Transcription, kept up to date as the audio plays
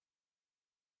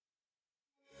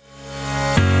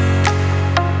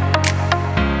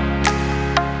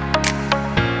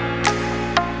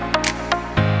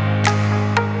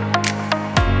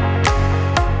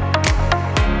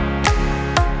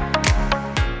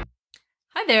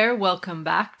Hi there, welcome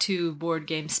back to Board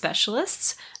Game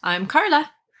Specialists. I'm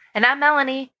Carla, And I'm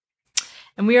Melanie.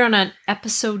 and we are on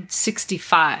episode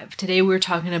 65. Today we're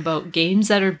talking about games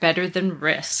that are better than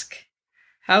Risk.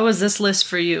 How was this list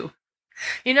for you?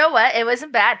 You know what? It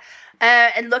wasn't bad.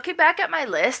 And looking back at my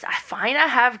list, I find I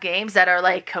have games that are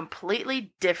like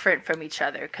completely different from each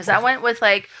other. Because I went with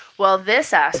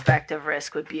this aspect of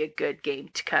Risk would be a good game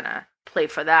to kind of play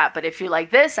for that. But if you like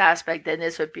this aspect, then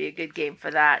this would be a good game for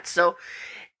that. So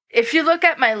if you look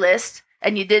at my list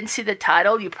and you didn't see the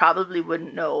title, you probably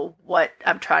wouldn't know what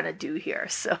I'm trying to do here.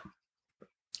 So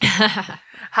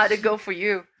how'd it go for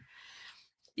you?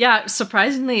 Yeah,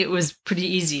 surprisingly, it was pretty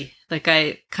easy. Like,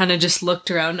 I kind of just looked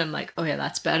around and I'm like, oh yeah,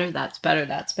 that's better, that's better,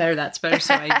 that's better, that's better.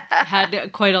 So I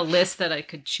had quite a list that I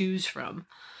could choose from.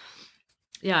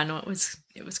 Yeah, no, it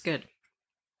was good.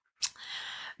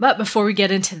 But before we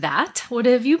get into that, what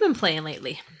have you been playing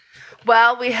lately?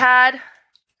 Well, we had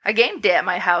a game day at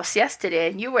my house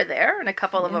yesterday, and you were there, and a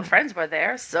couple of our friends were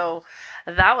there, so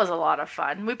that was a lot of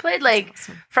fun. We played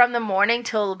awesome. From the morning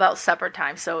till about supper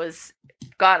time, so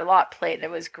got a lot played. It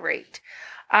was great.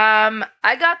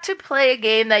 I got to play a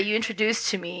game that you introduced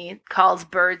to me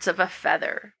called Birds of a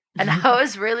Feather, and I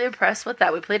was really impressed with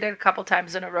that. We played it a couple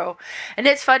times in a row, and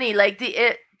it's funny, like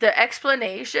the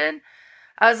explanation.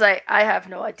 I was like, I have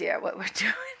no idea what we're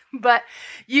doing. But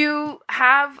you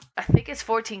have, I think it's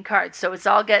 14 cards. So it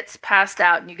all gets passed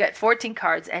out and you get 14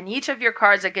 cards. And each of your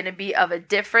cards are going to be of a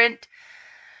different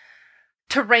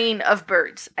terrain of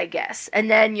birds, I guess.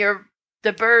 And then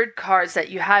the bird cards that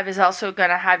you have is also going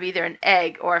to have either an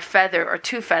egg or a feather or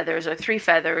two feathers or three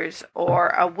feathers or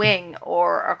a wing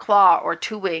or a claw or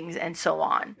two wings and so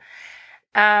on.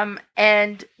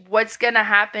 And what's going to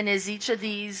happen is each of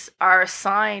these are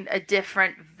assigned a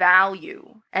different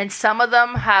value. And some of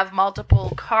them have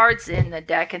multiple cards in the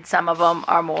deck, and some of them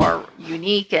are more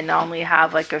unique and only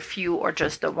have like a few or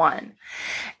just the one.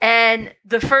 And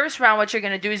the first round, what you're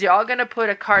going to do is you're all going to put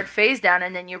a card face down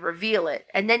and then you reveal it.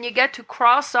 And then you get to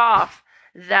cross off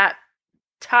that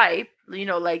type,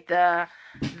 like the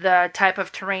type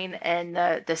of terrain and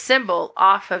the symbol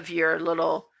off of your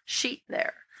little sheet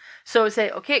there. So say,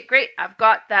 okay, great, I've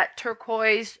got that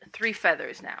turquoise 3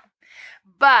 feathers now.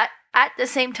 But at the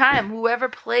same time, whoever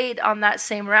played on that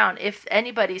same round, if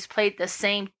anybody's played the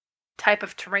same type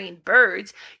of terrain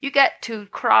birds, you get to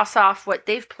cross off what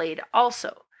they've played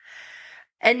also.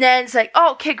 And then it's like,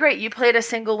 oh, okay, great, you played a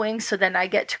single wing, so then I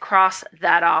get to cross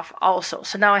that off also.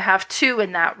 So now I have 2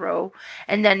 in that row,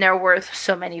 and then they're worth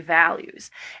so many values.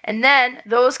 And then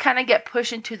those kind of get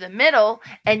pushed into the middle,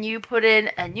 and you put in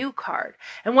a new card.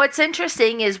 And what's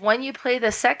interesting is when you play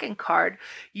the second card,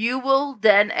 you will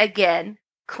then again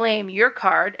claim your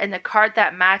card, and the card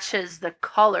that matches the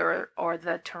color or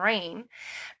the terrain.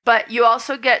 But you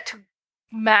also get to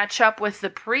match up with the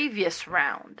previous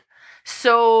round.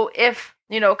 So if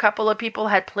a couple of people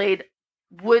had played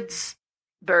woods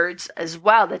birds as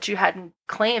well that you hadn't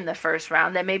claimed the first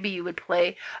round, then maybe you would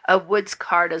play a woods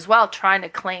card as well, trying to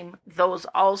claim those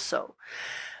also.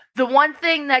 The one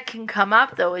thing that can come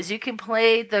up, though, is you can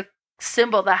play the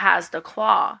symbol that has the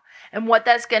claw. And what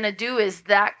that's going to do is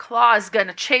that claw is going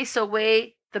to chase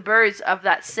away the birds of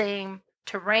that same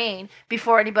terrain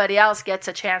before anybody else gets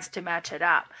a chance to match it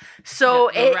up. So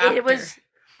it was...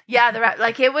 Yeah,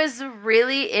 it was a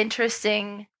really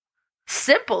interesting,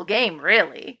 simple game,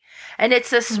 really. And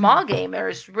it's a small game.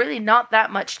 There's really not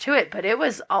that much to it, but it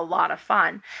was a lot of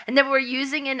fun. And then we're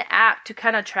using an app to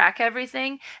kind of track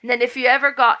everything. And then if you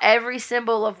ever got every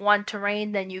symbol of one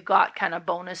terrain, then you got kind of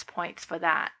bonus points for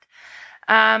that.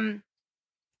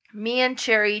 Me and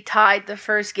Cherry tied the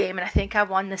first game, and I think I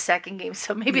won the second game.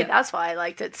 So maybe that's why I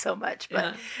liked it so much.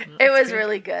 But it was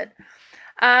really good.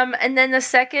 And then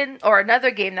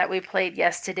another game that we played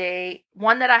yesterday,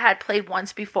 one that I had played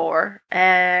once before,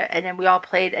 and then we all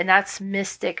played, and that's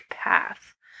Mystic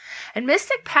Path. And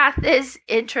Mystic Path is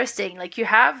interesting. Like, you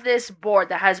have this board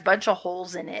that has a bunch of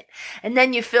holes in it, and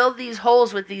then you fill these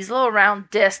holes with these little round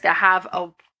discs that have a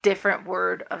different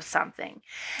word of something.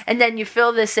 And then you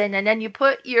fill this in, and then you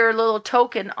put your little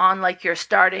token on like your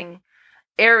starting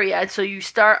area. So you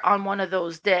start on one of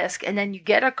those discs, and then you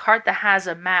get a card that has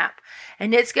a map,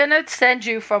 and it's going to send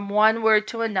you from one word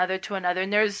to another,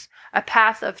 and there's a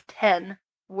path of 10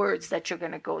 words that you're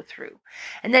going to go through.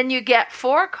 And then you get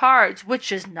 4 cards,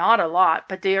 which is not a lot,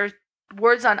 but they are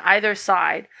words on either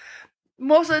side.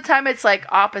 Most of the time it's like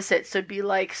opposites, so it'd be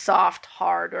like soft,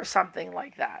 hard, or something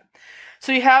like that.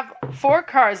 So you have 4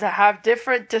 cards that have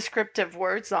different descriptive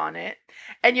words on it,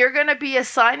 and you're going to be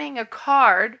assigning a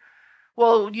card.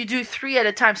 Well, you do 3 at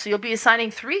a time, so you'll be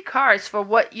assigning 3 cards for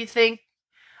what you think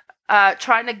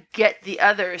trying to get the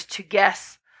others to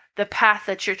guess the path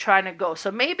that you're trying to go.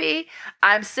 So maybe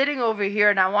I'm sitting over here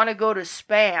and I want to go to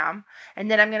spam,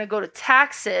 and then I'm going to go to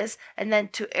taxes and then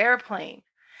to airplane.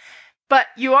 But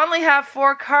you only have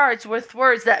 4 cards with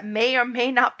words that may or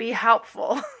may not be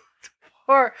helpful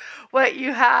for what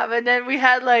you have. And then we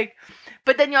had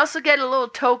but then you also get a little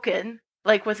token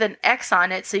with an X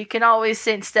on it. So you can always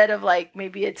say, instead of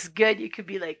maybe it's good, you could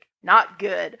be not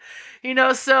good,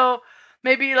 so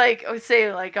maybe I would say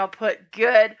I'll put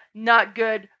good, not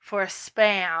good for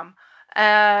spam.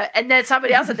 And then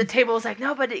somebody else at the table was like,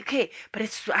 no, but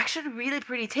it's actually really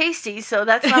pretty tasty. So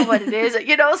that's not what it is,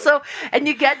 so, and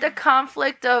you get the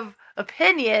conflict of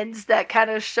opinions that kind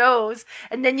of shows.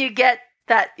 And then you get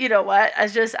that,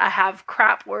 I have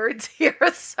crap words here,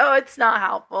 so it's not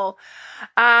helpful.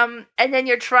 And then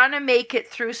you're trying to make it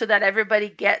through so that everybody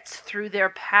gets through their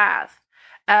path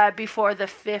before the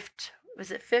fifth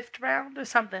round or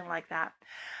something like that.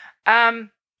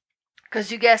 Because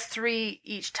you guess 3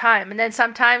 each time. And then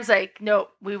sometimes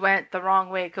nope, we went the wrong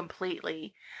way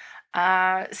completely.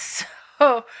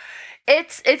 So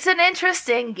it's an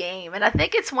interesting game. And I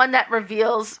think it's one that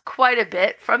reveals quite a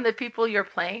bit from the people you're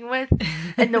playing with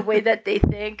and the way that they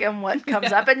think and what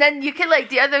comes up. And then you can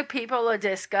the other people are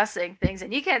discussing things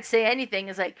and you can't say anything.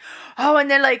 It's oh,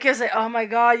 and then it's oh my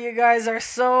God, you guys are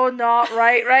so not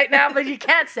right now, but you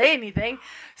can't say anything.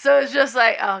 So it's just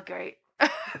oh, great.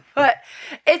 But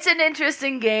it's an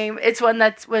interesting game. It's one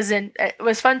that it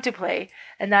was fun to play,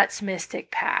 and that's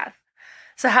Mystic Path.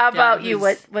 So how about you?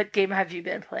 What game have you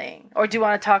been playing? Or do you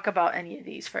want to talk about any of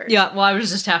these first? Yeah, well, I was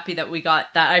just happy that we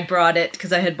got that. I brought it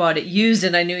because I had bought it used,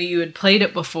 and I knew you had played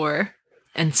it before.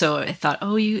 And so I thought,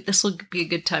 this will be a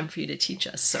good time for you to teach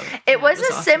us. So it was a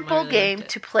awesome. Simple game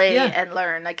to play and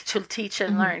learn, to teach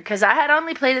and learn. Because I had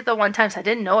only played it the one time, so I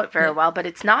didn't know it very well. But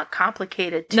it's not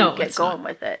complicated to get going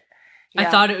with it. Yeah. I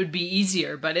thought it would be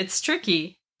easier, but it's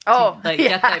tricky. To,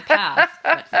 get that path.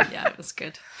 But, it was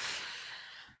good.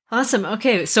 Awesome.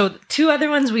 Okay, so 2 other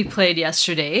ones we played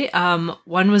yesterday.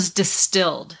 One was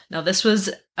Distilled. Now, this was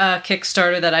a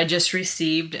Kickstarter that I just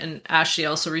received, and Ashley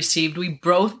also received. We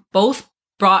both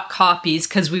brought copies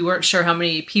because we weren't sure how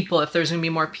many people. If there's going to be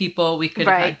more people, we could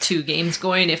have had 2 games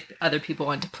going if other people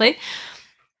want to play.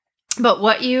 But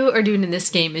what you are doing in this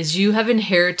game is you have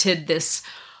inherited this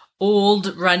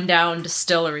old rundown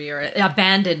distillery or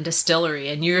abandoned distillery,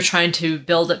 and you're trying to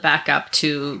build it back up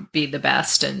to be the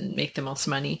best and make the most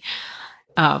money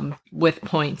with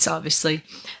points, obviously.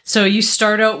 So you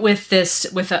start out with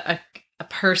a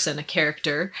person, a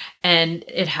character, and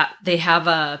they have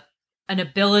an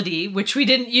ability which we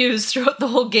didn't use throughout the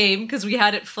whole game because we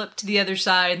had it flipped to the other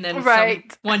side, and then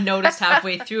someone noticed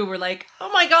halfway through. We're like,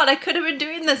 oh my God, I could have been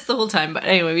doing this the whole time. But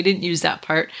anyway, we didn't use that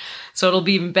part. So it'll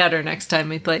be even better next time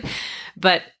we play.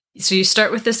 But so you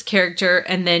start with this character,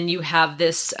 and then you have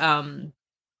this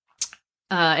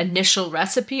initial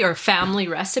recipe or family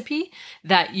recipe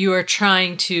that you are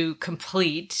trying to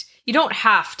complete. You don't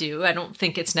have to. I don't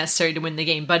think it's necessary to win the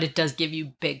game, but it does give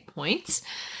you big points.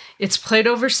 It's played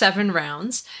over 7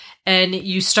 rounds, and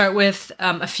you start with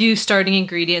a few starting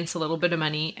ingredients, a little bit of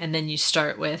money, and then you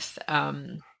start with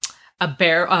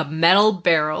a metal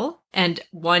barrel and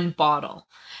 1 bottle.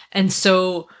 And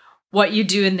so what you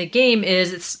do in the game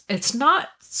is it's not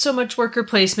so much worker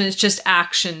placement, it's just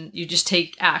action. You just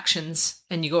take actions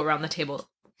and you go around the table.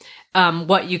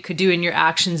 What you could do in your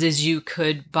actions is you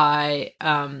could buy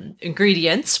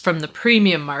ingredients from the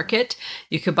premium market.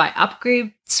 You could buy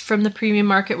upgrades from the premium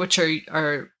market, which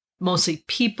are mostly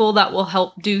people that will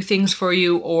help do things for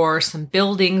you, or some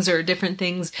buildings or different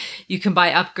things. You can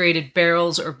buy upgraded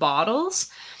barrels or bottles.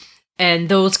 And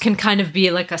those can kind of be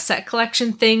like a set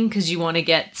collection thing because you want to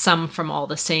get some from all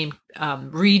the same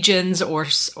regions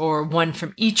or one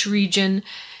from each region.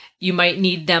 You might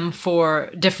need them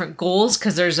for different goals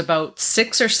because there's about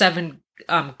 6 or 7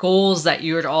 goals that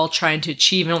you're all trying to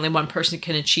achieve, and only one person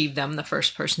can achieve them. The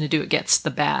first person to do it gets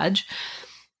the badge.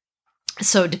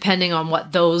 So depending on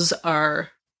what those are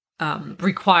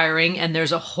requiring, and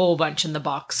there's a whole bunch in the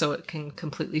box, so it can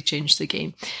completely change the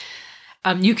game.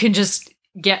 You can just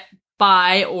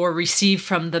buy or receive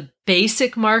from the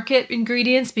basic market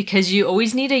ingredients because you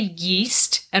always need a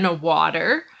yeast and a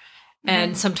water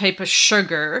and some type of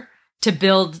sugar to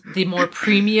build the more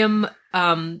premium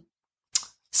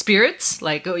spirits,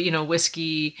 like,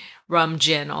 whiskey, rum,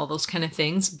 gin, all those kind of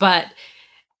things. But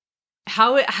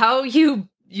how you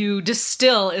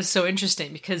distill is so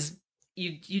interesting because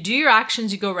you do your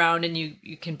actions, you go around and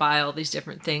you can buy all these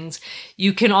different things.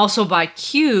 You can also buy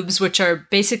cubes, which are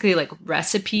basically like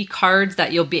recipe cards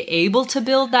that you'll be able to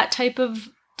build that type of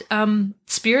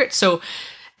spirit. So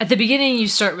at the beginning you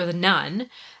start with none.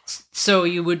 So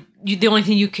the only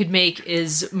thing you could make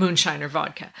is moonshine or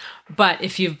vodka. But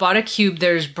if you've bought a cube,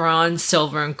 there's bronze,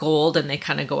 silver, and gold, and they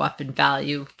kind of go up in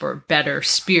value for better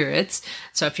spirits.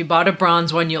 So if you bought a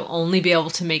bronze one, you'll only be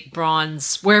able to make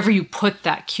bronze wherever you put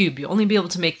that cube. You'll only be able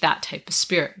to make that type of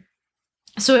spirit.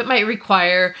 So it might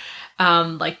require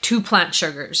like 2 plant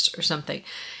sugars or something.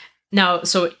 Now,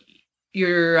 so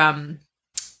your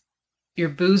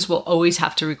booze will always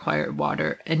have to require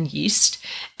water and yeast,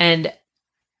 and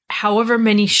however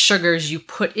many sugars you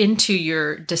put into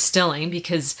your distilling,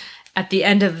 because at the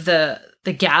end of the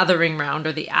gathering round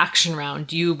or the action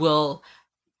round, you will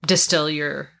distill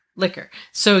your liquor.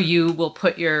 So you will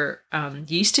put your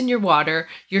yeast in your water,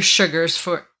 your sugars.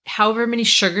 For however many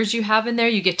sugars you have in there,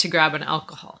 you get to grab an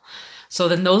alcohol. So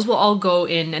then those will all go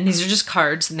in, and these are just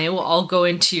cards, and they will all go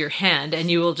into your hand, and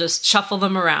you will just shuffle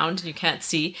them around, and you can't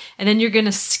see. And then you're going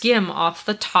to skim off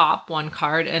the top one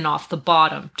card and off the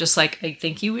bottom, just like I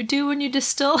think you would do when you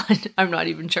distill. I'm not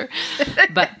even sure.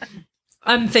 But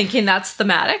I'm thinking that's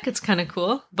thematic. It's kind of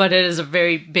cool, but it is a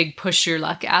very big push your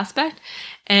luck aspect.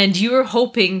 And you are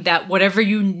hoping that whatever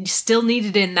you still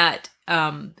needed in that,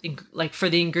 like for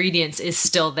the ingredients, is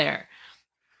still there.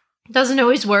 Doesn't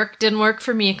always work. Didn't work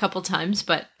for me a couple times,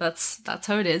 but that's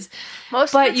how it is.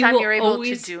 Most of the time you're able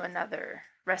to do another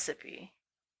recipe.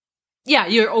 Yeah,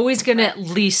 you're always going to at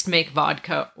least make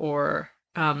vodka or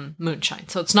moonshine.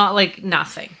 So it's not like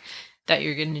nothing that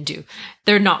you're going to do.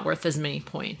 They're not worth as many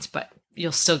points, but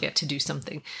you'll still get to do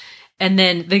something. And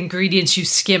then the ingredients you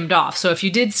skimmed off. So if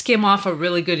you did skim off a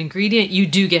really good ingredient, you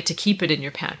do get to keep it in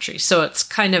your pantry. So it's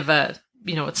kind of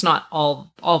it's not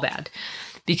all bad.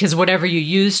 Because whatever you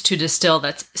use to distill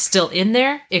that's still in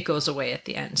there, it goes away at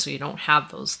the end. So you don't have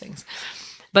those things.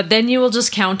 But then you will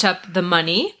just count up the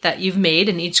money that you've made,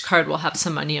 and each card will have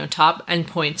some money on top and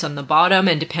points on the bottom.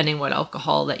 And depending what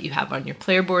alcohol that you have on your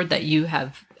player board that you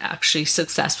have actually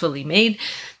successfully made,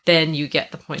 then you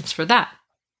get the points for that.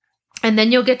 And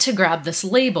then you'll get to grab this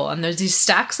label. And there's these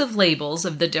stacks of labels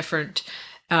of the different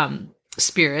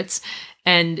spirits.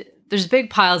 And there's big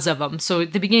piles of them. So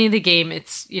at the beginning of the game,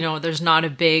 it's, there's not a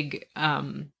big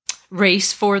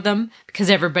race for them because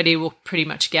everybody will pretty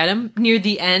much get them. Near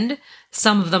the end,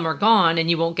 some of them are gone and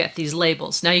you won't get these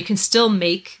labels. Now you can still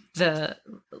make the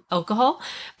alcohol,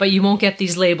 but you won't get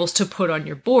these labels to put on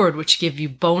your board, which give you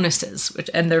bonuses,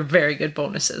 and they're very good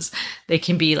bonuses. They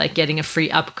can be like getting a free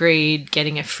upgrade,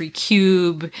 getting a free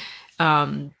cube,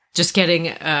 just getting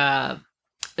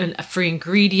a free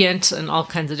ingredient and all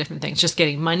kinds of different things, just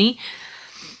getting money.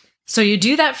 So you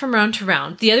do that from round to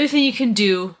round. The other thing you can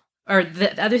do, or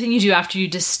the other thing you do after you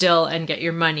distill and get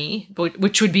your money,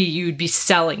 which would be you'd be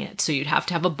selling it. So you'd have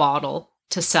to have a bottle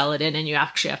to sell it in, and you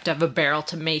actually have to have a barrel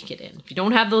to make it in. If you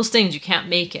don't have those things, you can't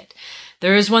make it.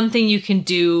 There is one thing you can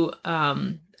do.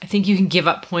 I think you can give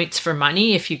up points for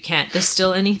money if you can't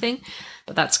distill anything,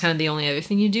 but that's kind of the only other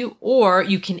thing you do. Or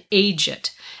you can age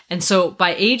it. And so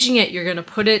by aging it, you're going to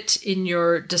put it in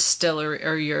your distiller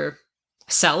or your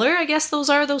cellar. I guess those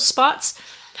are those spots.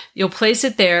 You'll place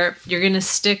it there. You're going to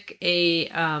stick a,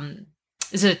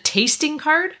 is it a tasting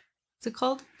card? Is it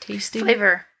called? Tasting?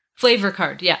 Flavor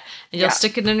card, yeah. And you'll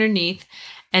stick it underneath.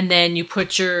 And then you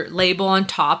put your label on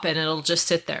top and it'll just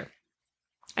sit there.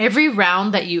 Every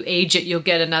round that you age it, you'll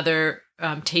get another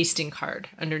tasting card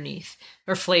underneath.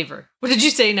 Or flavor. What did you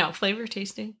say now? Flavor,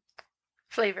 tasting?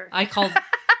 Flavor. I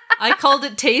called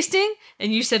it tasting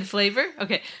and you said flavor?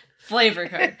 Okay, flavor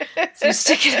card. So you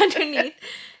stick it underneath.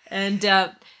 And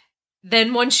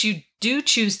then once you do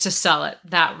choose to sell it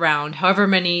that round, however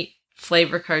many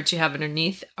flavor cards you have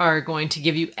underneath are going to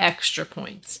give you extra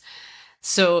points.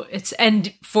 So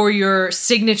and for your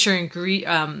signature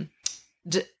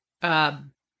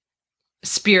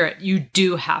spirit, you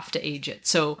do have to age it.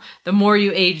 So the more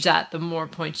you age that, the more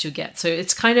points you get. So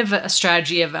it's kind of a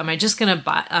strategy of, am I just going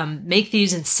to make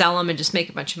these and sell them and just make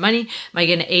a bunch of money? Am I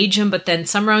going to age them? But then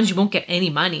some rounds you won't get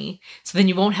any money. So then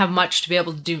you won't have much to be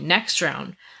able to do next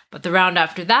round. But the round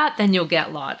after that, then you'll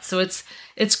get lots. So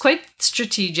it's quite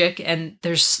strategic, and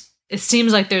it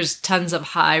seems like there's tons of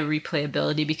high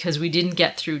replayability because we didn't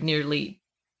get through nearly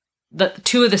the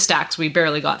two of the stacks we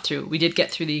barely got through. We did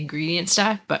get through the ingredient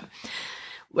stack,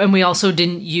 and we also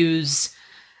didn't use,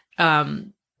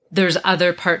 there's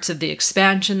other parts of the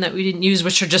expansion that we didn't use,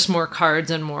 which are just more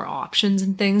cards and more options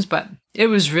and things, but it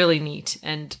was really neat.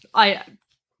 And I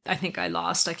think I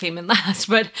lost. I came in last,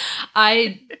 but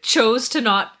I chose to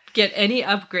not get any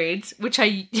upgrades, which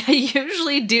I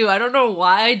usually do. I don't know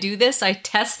why I do this. I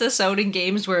test this out in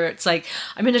games where it's like,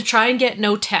 I'm going to try and get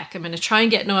no tech. I'm going to try and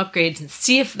get no upgrades and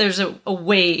see if there's a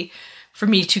way for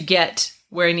me to get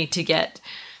where I need to get.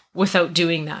 without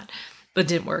doing that, but it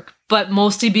didn't work. But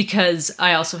mostly because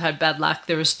I also had bad luck.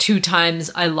 There was 2 times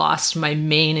I lost my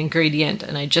main ingredient,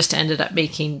 and I just ended up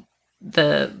making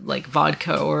the like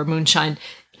vodka or moonshine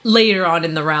later on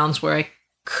in the rounds where I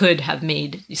could have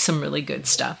made some really good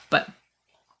stuff. But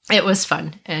it was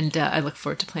fun, and I look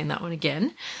forward to playing that one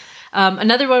again.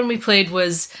 Another one we played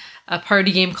was a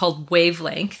party game called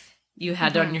Wavelength. You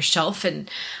had it on your shelf, and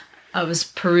I was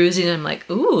perusing, and I'm like,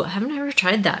 ooh, I haven't ever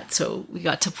tried that. So we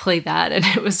got to play that, and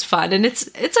it was fun. And it's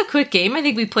a quick game. I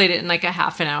think we played it in like a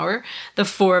half an hour. The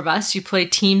 4 of us, you play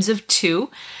teams of 2,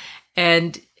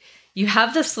 and you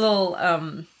have this little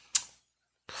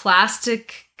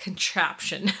plastic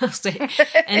contraption, I'll say,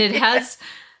 and it has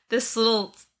this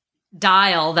little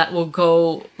dial that will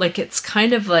go, like, it's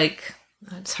kind of like,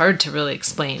 it's hard to really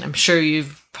explain. I'm sure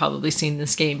you've probably seen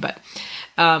this game, but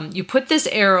you put this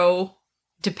arrow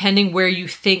depending where you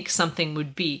think something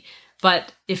would be.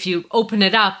 But if you open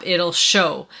it up, it'll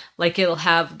show, like it'll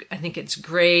have, I think it's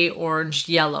gray, orange,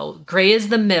 yellow. Gray is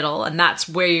the middle, and that's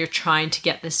where you're trying to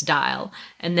get this dial.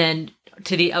 And then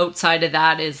to the outside of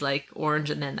that is like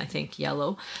orange, and then I think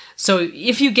yellow. So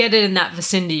if you get it in that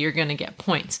vicinity, you're going to get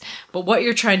points. But what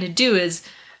you're trying to do is,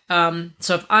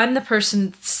 so if I'm the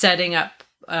person setting up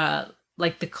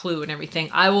like the clue and everything,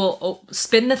 I will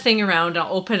spin the thing around,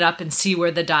 I'll open it up and see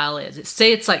where the dial is.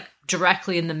 Say it's like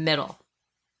directly in the middle.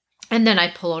 And then I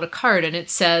pull out a card, and it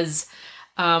says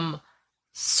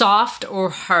soft or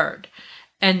hard.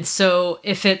 And so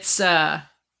if it's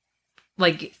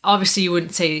like, obviously you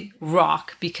wouldn't say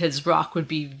rock, because rock would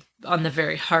be on the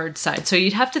very hard side. So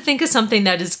you'd have to think of something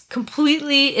that is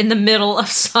completely in the middle of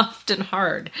soft and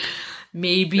hard.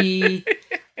 Maybe,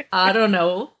 I don't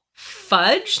know,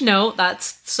 fudge? No,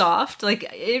 that's soft. Like,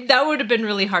 that would have been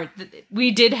really hard.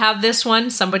 We did have this one.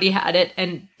 Somebody had it,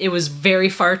 and it was very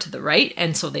far to the right,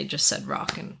 and so they just said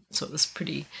rock, and so it was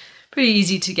pretty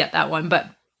easy to get that one. But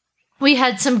we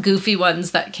had some goofy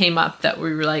ones that came up that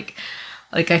we were like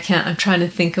I'm trying to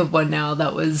think of one now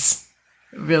that was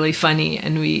really funny,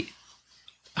 and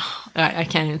I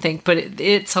can't even think, but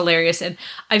it's hilarious. And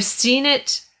I've seen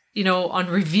it, on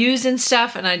reviews and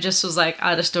stuff, and I just was like,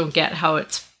 I just don't get how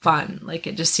it's fun. Like,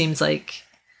 it just seems like,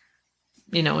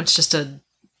 it's just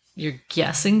you're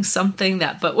guessing something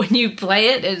but when you play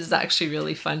it, it is actually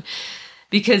really fun,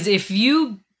 because if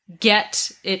you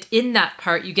get it in that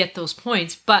part, you get those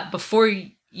points. But before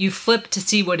you flip to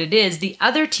see what it is, the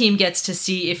other team gets to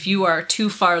see if you are too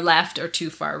far left or too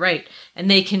far right, and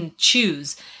they can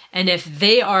choose. And if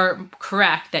they are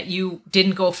correct that you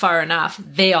didn't go far enough,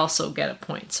 they also get a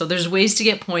point. So there's ways to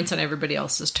get points on everybody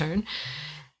else's turn.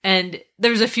 And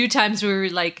there's a few times where we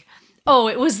were like, oh,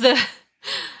 it was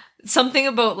something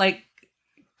about like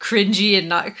cringy and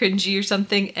not cringy or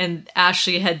something. And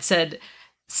Ashley had said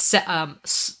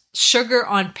sugar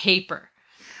on paper.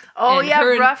 Oh, and yeah,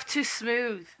 rough to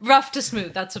smooth. Rough to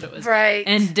smooth, that's what it was. Right.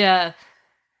 And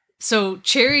so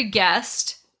Cherry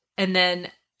guessed, and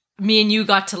then me and you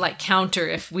got to like counter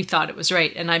if we thought it was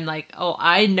right. And I'm like, oh,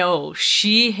 I know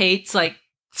she hates like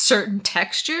certain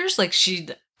textures. Like, she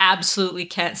absolutely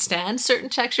can't stand certain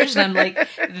textures. And I'm like,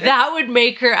 that would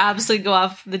make her absolutely go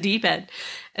off the deep end.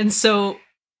 And so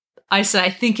I said, I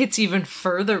think it's even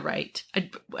further right.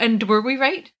 And were we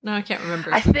right? No, I can't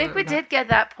remember. I think we did get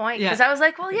that point, because I was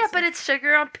like, well, yeah, but it's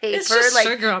sugar on paper. It's just like,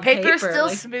 sugar on paper. Paper's still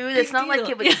like, smooth. It's not like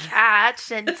it would catch,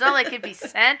 and it's not like it'd be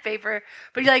sandpaper.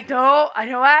 But you're like, no, I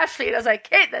know Ashley. And I was like,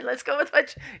 hey, then let's go with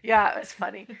what. Yeah, it was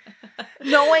funny.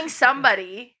 Knowing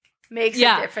somebody makes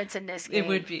a difference in this game. It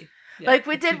would be. Yeah. Like,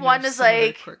 we did one as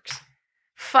like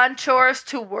fun chores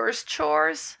to worst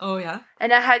chores. Oh, yeah?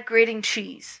 And I had grating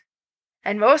cheese.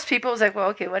 And most people was like, well,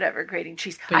 okay, whatever, grating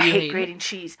cheese. But I hate grating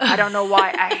cheese. I don't know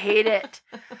why. I hate it.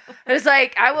 It's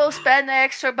like, I will spend the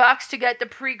extra bucks to get the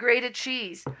pre-grated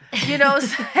cheese.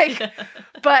 It's like,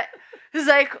 but it's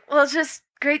like, well, just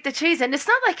grate the cheese. And it's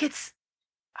not like it's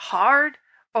hard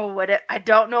or what. I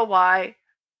don't know why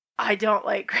I don't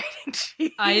like grating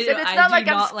cheese. And it's not like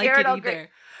I'm scared I'll grate.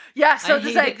 Yeah, so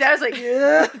it's like, that was like,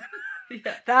 yeah.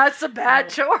 That's a bad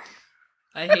chore.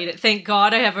 I hate it. Thank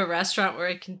God I have a restaurant where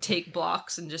I can take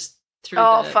blocks and just through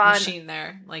the machine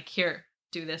there. Like, here,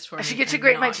 do this for me. I should get you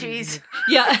grate my cheese.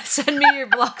 Yeah, send me your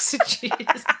blocks of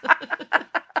cheese.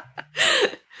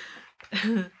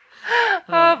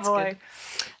 Oh boy. Good.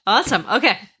 Awesome.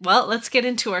 Okay, well, let's get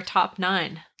into our top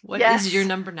 9. What is your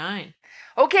number 9?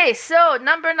 Okay, so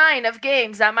number 9 of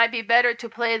games that might be better to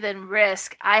play than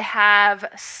Risk, I have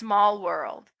Small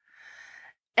World.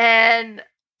 And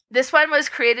this one was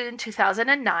created in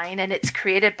 2009, and it's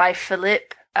created by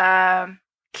Philip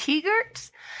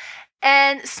Kiegert.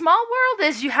 And Small World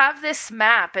is, you have this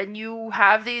map, and you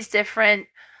have these different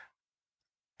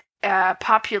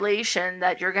population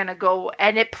that you're going to go,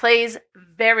 and it plays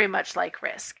very much like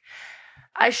Risk.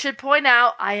 I should point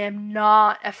out I am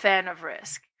not a fan of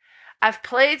Risk. I've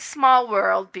played Small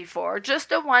World before,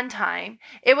 just a one time.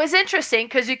 It was interesting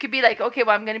because you could be like, okay,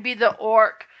 well, I'm going to be the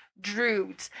orc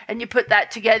druids, and you put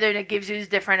that together and it gives you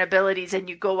different abilities, and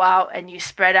you go out and you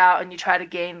spread out and you try to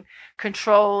gain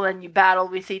control and you battle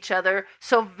with each other.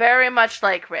 So very much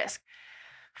like Risk.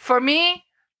 For me,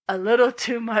 a little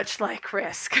too much like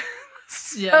Risk.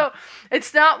 So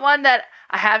it's not one that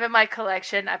I have in my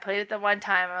collection. I played it the one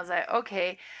time. I was like,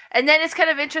 okay. And then it's kind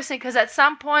of interesting because at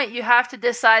some point you have to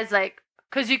decide, like,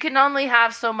 because you can only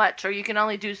have so much, or you can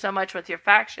only do so much with your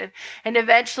faction. And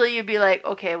eventually you'd be like,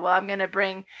 okay, well, I'm going to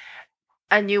bring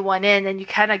a new one in, and you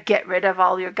kind of get rid of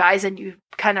all your guys and you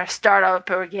kind of start up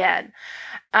again.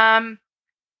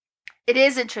 It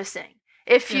is interesting.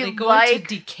 If you they go like into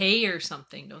decay or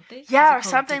something, don't they? Yeah, or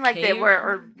something like that,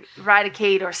 or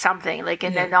eradicate or something, like,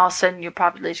 and then all of a sudden your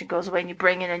population goes away and you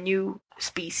bring in a new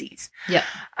species. Yeah.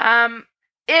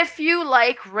 If you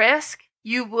like Risk,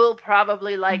 you will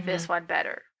probably like this one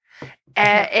better.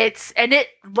 It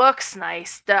looks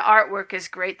nice. The artwork is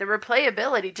great. The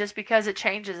replayability, just because it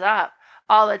changes up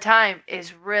all the time,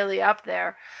 is really up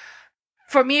there.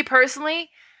 For me personally,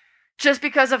 just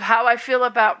because of how I feel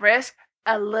about Risk,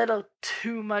 a little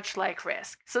too much like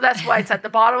Risk. So that's why it's at the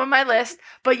bottom of my list.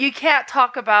 But you can't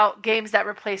talk about games that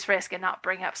replace Risk and not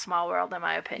bring up Small World, in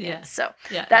my opinion. Yeah. So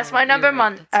that's my number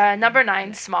number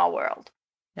 9, Small World.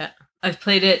 Yeah. I've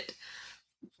played it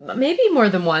maybe more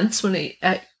than once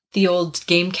at the old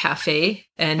game cafe,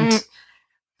 and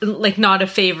like not a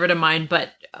favorite of mine, but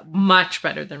much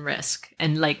better than Risk,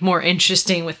 and like more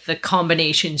interesting with the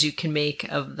combinations you can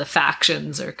make of the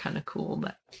factions are kind of cool.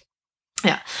 But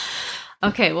yeah.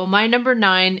 Okay, well, my number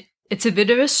 9, it's a bit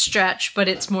of a stretch, but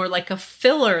it's more like a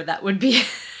filler that would be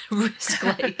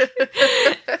Risk-like.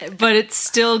 But it's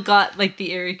still got like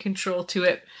the area control to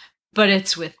it, but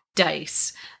it's with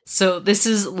dice. So this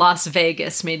is Las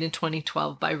Vegas, made in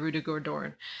 2012 by Rudiger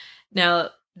Dorn. Now,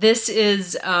 this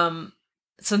is...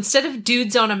 So instead of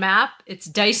dudes on a map, it's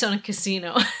dice on a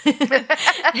casino.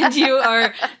 And you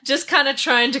are just kind of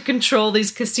trying to control these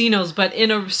casinos, but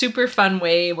in a super fun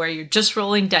way where you're just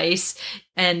rolling dice,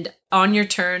 and on your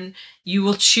turn, you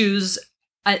will choose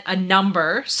a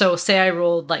number. So say I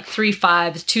rolled like 3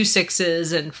 5s, 2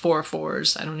 6s, and 4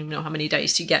 4s. I don't even know how many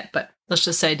dice you get, but let's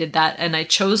just say I did that. And I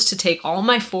chose to take all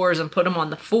my 4s and put them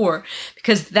on the 4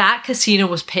 because that casino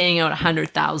was paying out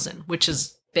 100,000, which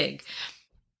is big.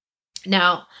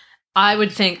 Now, I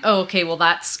would think, oh, okay, well,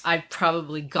 I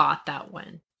probably got that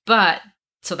one. But,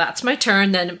 so that's my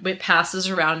turn. Then it passes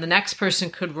around. The next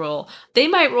person could roll. They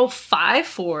might roll 5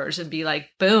 4s and be like,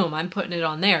 boom, I'm putting it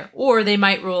on there. Or they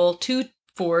might roll 2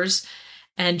 4s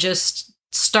and just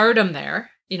start them there.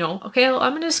 You know, okay, well,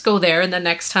 I'm going to just go there, and the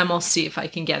next time I'll see if I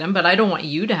can get them. But I don't want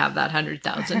you to have that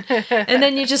 100,000. And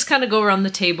then you just kind of go around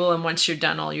the table, and once you're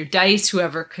done all your dice,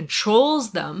 whoever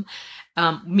controls them,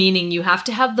 meaning you have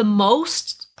to have the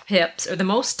most pips or the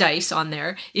most dice on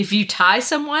there. If you tie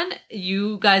someone,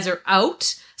 you guys are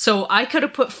out. So I could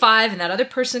have put 5 and that other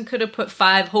person could have put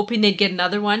 5, hoping they'd get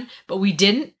another one, but we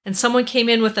didn't. And someone came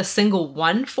in with a single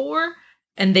 1 4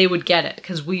 and they would get it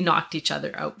because we knocked each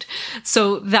other out.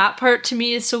 So that part to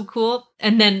me is so cool.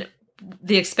 And then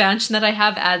the expansion that I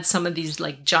have adds some of these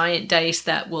like giant dice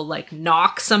that will like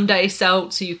knock some dice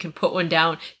out. So you can put one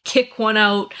down, kick one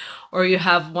out, or you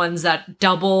have ones that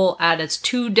double, add as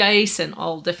 2 dice, and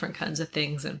all different kinds of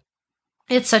things. And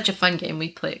it's such a fun game. We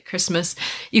play at Christmas.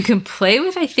 You can play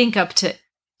with, I think, up to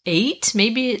 8,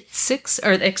 maybe it's 6,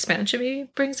 or the expansion maybe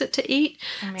brings it to 8.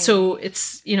 Amazing. So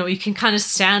it's, you know, you can kind of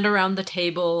stand around the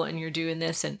table and you're doing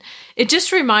this. And it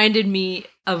just reminded me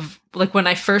of like when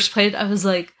I first played, I was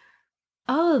like,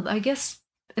 oh, I guess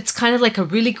it's kind of like a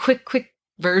really quick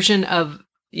version of,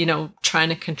 you know, trying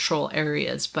to control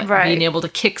areas, but being able to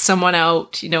kick someone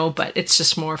out, you know, but it's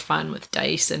just more fun with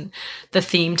dice, and the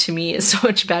theme to me is so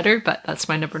much better. But that's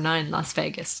my number 9, Las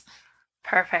Vegas.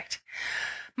 Perfect.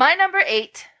 My number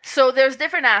 8. So there's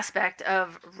different aspect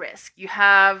of Risk. You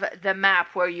have the map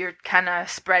where you're kind of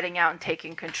spreading out and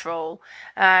taking control.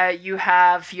 You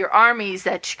have your armies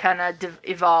that kind of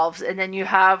evolves, and then you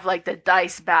have like the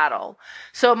dice battle.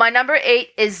 So my number 8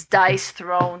 is Dice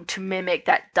Throne, to mimic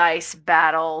that dice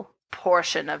battle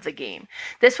portion of the game.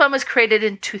 This one was created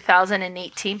in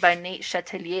 2018 by Nate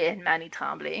Chatelier and Manny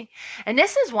Tremblay. And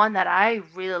this is one that I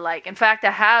really like. In fact,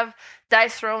 I have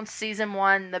Dice Throne Season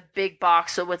 1, the big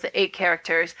box, so with the 8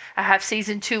 characters. I have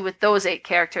Season 2 with those 8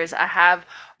 characters. I have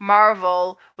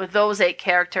Marvel with those 8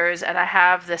 characters. And I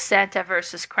have the Santa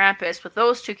versus Krampus with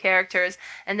those 2 characters.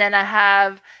 And then I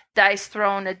have Dice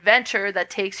Throne adventure that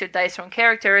takes your Dice Throne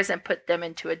characters and put them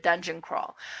into a dungeon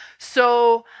crawl.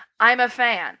 So I'm a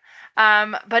fan.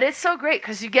 But it's so great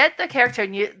because you get the character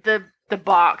and the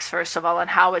box, first of all, and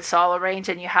how it's all arranged,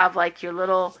 and you have like your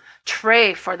little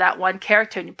tray for that one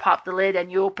character, and you pop the lid and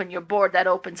you open your board that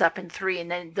opens up in 3, and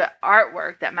then the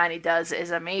artwork that Manny does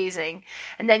is amazing.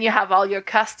 And then you have all your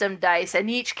custom dice, and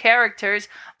each characters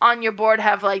on your board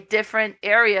have like different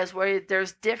areas where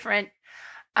there's different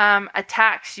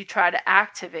attacks you try to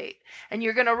activate, and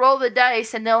you're going to roll the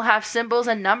dice and they'll have symbols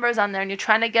and numbers on there, and you're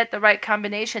trying to get the right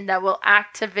combination that will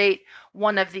activate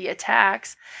one of the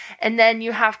attacks. And then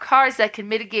you have cards that can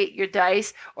mitigate your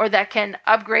dice or that can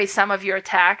upgrade some of your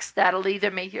attacks. That'll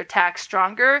either make your attack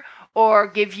stronger or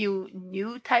give you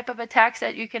new type of attacks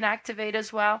that you can activate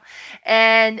as well.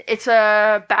 And it's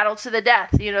a battle to the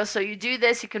death, so you do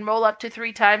this, you can roll up to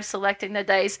 3 times selecting the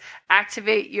dice,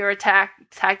 activate your attack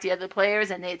the other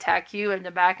players, and they attack you, and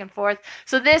the back and forth.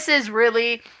 So this is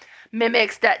really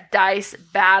mimics that dice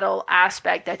battle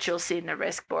aspect that you'll see in the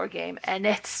Risk board game, and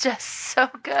it's just so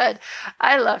good.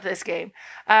 I love this game.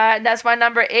 And that's my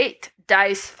number 8,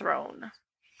 Dice Throne.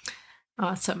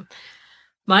 Awesome.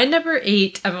 My number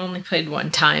 8, I've only played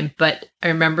one time, but I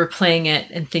remember playing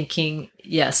it and thinking,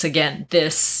 yes, again,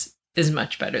 this is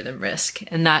much better than Risk.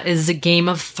 And that is the Game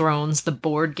of Thrones, the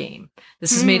board game.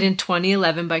 This is made in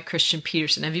 2011 by Christian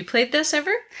Peterson. Have you played this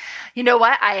ever? You know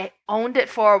what? I owned it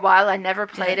for a while. I never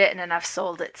played it, and then I've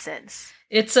sold it since.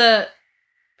 It's a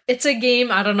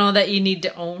game, I don't know, that you need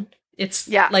to own. It's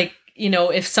like,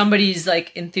 if somebody's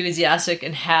like enthusiastic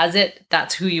and has it,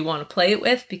 that's who you want to play it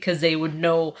with, because they would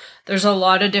know there's a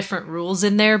lot of different rules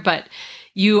in there, but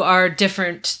you are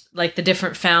different, like the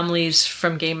different families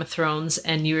from Game of Thrones,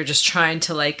 and you're just trying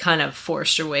to like kind of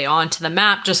force your way onto the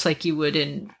map, just like you would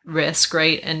in Risk,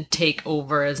 right? And take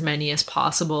over as many as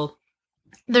possible.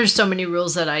 There's so many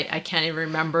rules that I can't even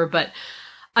remember, but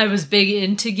I was big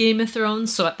into Game of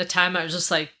Thrones, so at the time I was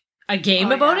just like, a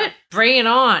game about it? Bring it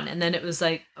on. And then it was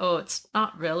like, oh, it's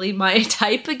not really my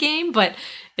type of game, but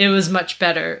it was much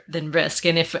better than Risk.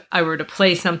 And if I were to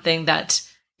play something that,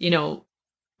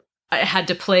 I had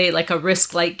to play like a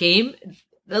Risk-like game,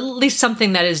 at least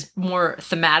something that is more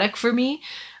thematic for me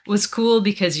was cool,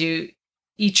 because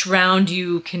each round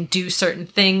you can do certain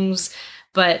things,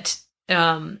 but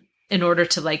in order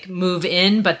to like move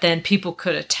in, but then people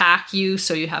could attack you.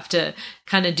 So you have to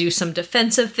kind of do some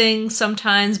defensive things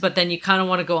sometimes, but then you kind of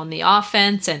want to go on the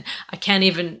offense. And I can't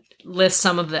even list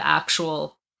some of the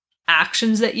actual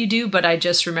actions that you do, but I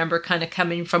just remember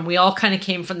we all kind of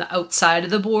came from the outside of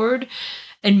the board.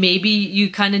 And maybe you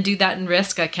kind of do that in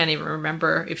Risk. I can't even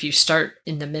remember if you start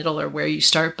in the middle or where you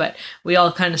start, but we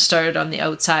all kind of started on the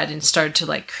outside and started to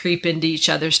like creep into each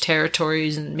other's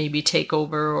territories and maybe take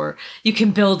over, or you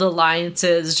can build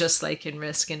alliances just like in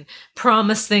Risk and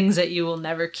promise things that you will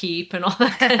never keep and all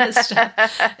that kind of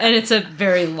stuff. And it's a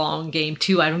very long game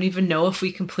too. I don't even know if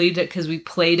we completed it because we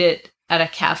played it at a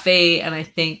cafe, and I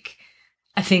think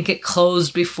it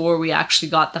closed before we actually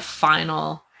got the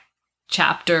final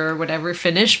chapter or whatever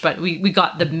finished, but we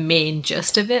got the main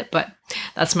gist of it. But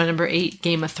that's my number 8,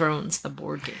 Game of Thrones, the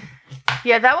board game.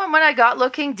 Yeah, that one, when I got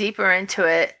looking deeper into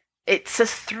it, it's a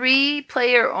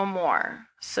 3-player or more.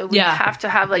 So we have to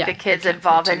have like the kids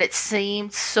involved, and it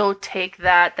seemed so take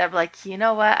that. They're like, you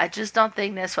know what? I just don't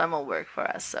think this one will work for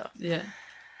us. So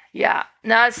yeah.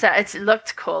 No, it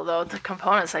looked cool though. The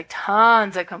components, like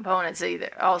tons of components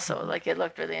either. Also, like it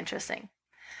looked really interesting.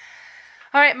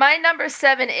 All right, my number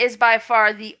 7 is by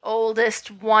far the oldest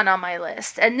one on my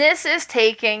list. And this is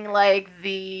taking like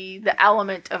the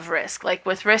element of Risk. Like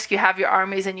with Risk, you have your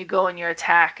armies and you go and you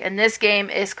attack. And this game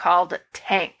is called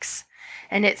Tanks.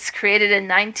 And it's created in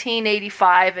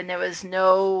 1985, and there was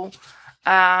no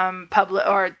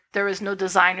there was no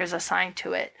designers assigned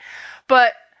to it.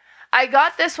 But I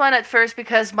got this one at first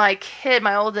because my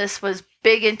oldest, was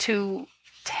big into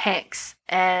tanks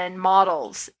and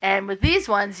models, and with these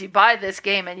ones you buy this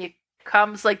game and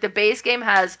the base game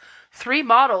has 3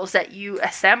 models that you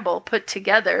assemble, put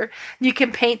together. You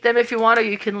can paint them if you want, or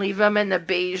you can leave them in the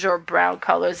beige or brown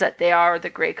colors that they are, or the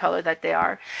gray color that they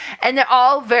are, and they're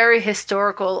all very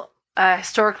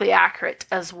historically accurate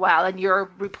as well, and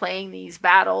you're replaying these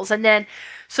battles. And then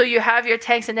so you have your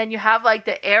tanks, and then you have like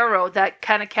the arrow that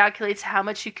kind of calculates how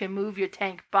much you can move your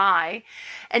tank by.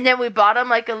 And then we bought them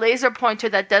like a laser pointer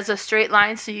that does a straight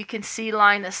line so you can see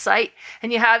line of sight.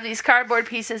 And you have these cardboard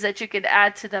pieces that you can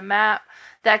add to the map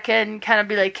that can kind of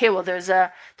be like, okay, well, there's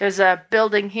a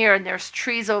building here and there's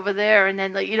trees over there, and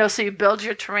then so you build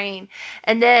your terrain,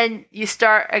 and then you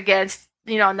start against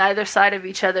on either side of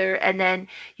each other, and then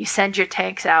you send your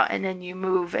tanks out, and then you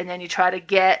move, and then you try to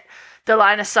get the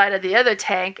line of sight of the other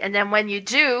tank. And then when you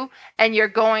do, and you're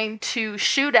going to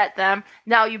shoot at them,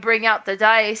 now you bring out the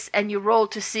dice and you roll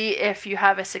to see if you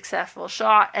have a successful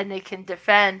shot and they can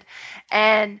defend.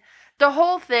 And the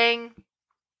whole thing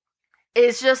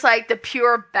is just like the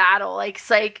pure battle. Like, it's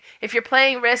like if you're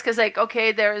playing Risk, it's like,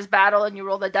 okay, there is battle and you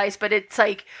roll the dice, but it's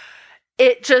like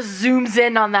it just zooms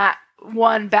in on that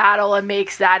one battle and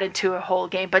makes that into a whole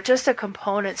game. But just the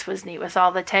components was neat with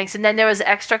all the tanks. And then there was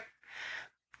extra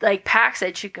like packs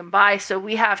that you can buy. So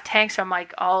we have tanks from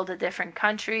like all the different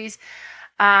countries.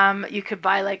 You could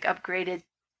buy like upgraded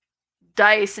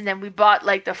dice, and then we bought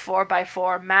like the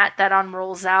 4x4 mat that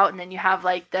unrolls out, and then you have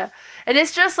like and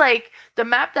it's just like the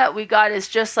map that we got is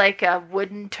just like a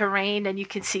wooden terrain, and you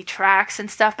can see tracks and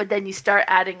stuff, but then you start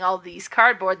adding all these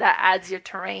cardboard that adds your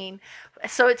terrain,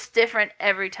 so it's different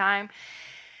every time.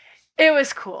 It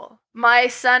was cool. My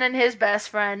son and his best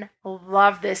friend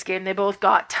loved this game. They both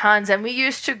got tons. And we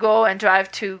used to go and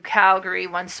drive to Calgary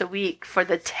once a week for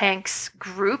the tanks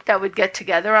group that would get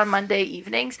together on Monday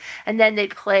evenings. And then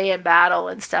they'd play and battle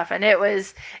and stuff. And it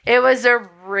was a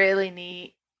really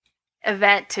neat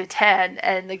event to attend.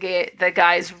 And the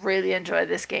guys really enjoy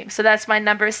this game. So that's my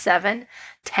number 7,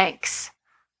 Tanks.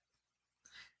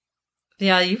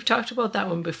 Yeah, you've talked about that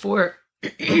one before.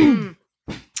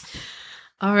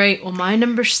 All right. Well, my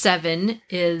number 7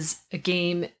 is a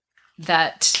game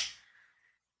that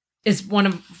is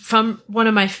from one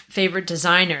of my favorite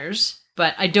designers,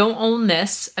 but I don't own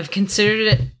this. I've considered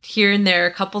it here and there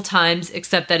a couple times,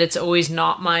 except that it's always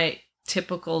not my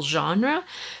typical genre.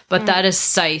 But that is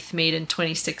Scythe, made in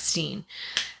 2016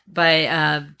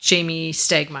 by Jamie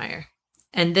Stegmaier.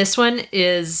 And this one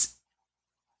is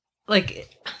like,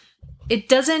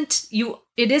 it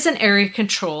is an area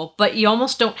control, but you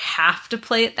almost don't have to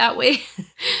play it that way.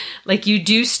 Like, you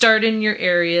do start in your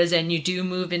areas and you do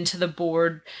move into the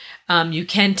board. You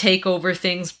can take over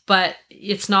things, but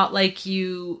it's not like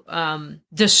you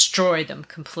destroy them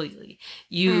completely.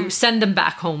 You send them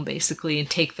back home, basically, and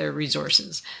take their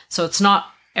resources. So it's not,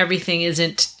 everything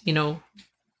isn't, you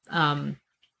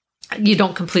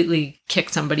don't completely kick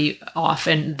somebody off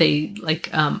and they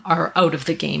are out of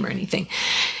the game or anything.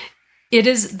 It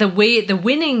is the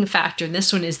winning factor in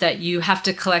this one is that you have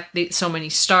to collect so many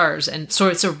stars. And so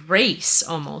it's a race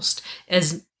almost,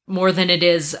 as more than it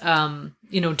is,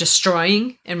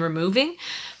 destroying and removing.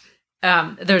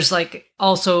 There's like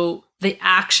also the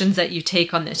actions that you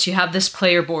take on this. You have this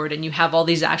player board and you have all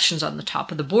these actions on the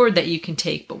top of the board that you can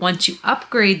take. But once you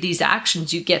upgrade these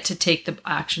actions, you get to take the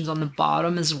actions on the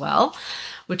bottom as well,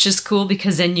 which is cool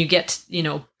because then you get,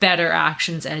 better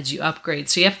actions as you upgrade.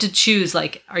 So you have to choose,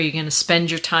 like, are you going to spend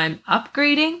your time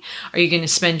upgrading? Are you going to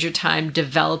spend your time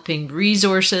developing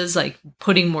resources, like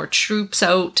putting more troops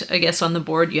out, I guess, on the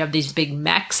board? You have these big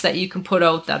mechs that you can put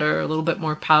out that are a little bit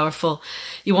more powerful.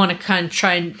 You want to kind of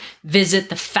try and visit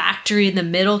the factory in the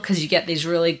middle because you get these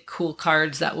really cool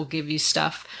cards that will give you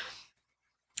stuff.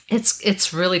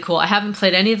 It's really cool. I haven't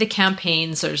played any of the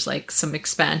campaigns. There's like some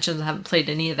expansions. I haven't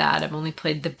played any of that. I've only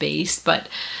played the base, but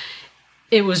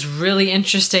it was really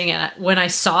interesting. And when I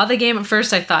saw the game at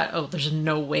first, I thought, oh, there's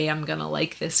no way I'm going to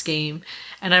like this game.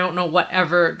 And I don't know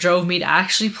whatever drove me to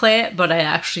actually play it, but I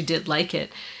actually did like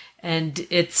it. And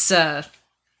it's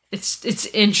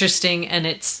interesting. And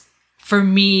it's, for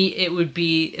me, it would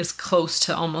be as close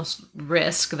to almost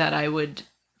Risk that I would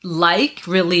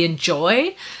really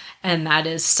enjoy. And that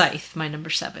is Scythe, my number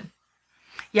 7.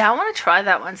 Yeah, I want to try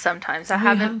that one sometimes. I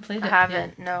haven't played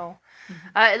it. No.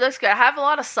 It looks good. I have a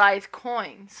lot of Scythe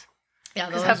coins. Yeah,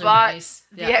 those I bought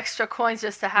the extra coins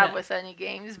just to have with any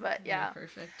games, but yeah.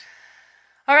 Perfect.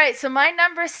 All right, so my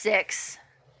number 6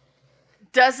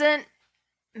 doesn't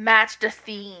match the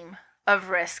theme of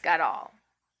Risk at all.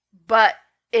 But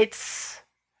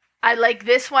I like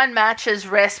this one matches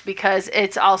Risk because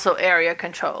it's also area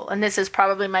control. And this is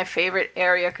probably my favorite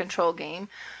area control game.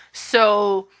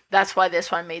 So that's why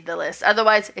this one made the list.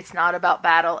 Otherwise, it's not about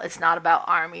battle. It's not about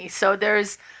army. So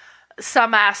there's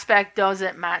some aspect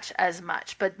doesn't match as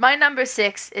much. But my number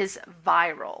 6 is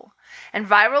Viral. And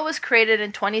Viral was created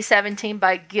in 2017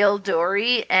 by Gil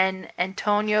Dori and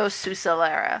Antonio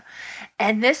Susalera.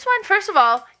 And this one, first of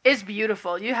all, is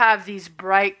beautiful. You have these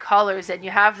bright colors and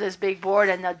you have this big board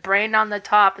and the brain on the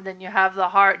top, and then you have the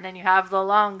heart, and then you have the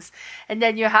lungs, and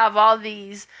then you have all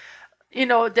these,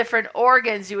 different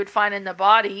organs you would find in the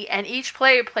body. And each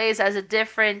player plays as a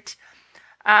different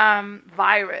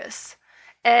virus.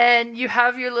 And you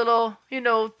have your little,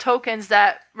 tokens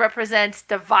that represents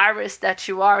the virus that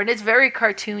you are. And it's very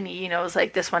cartoony, it's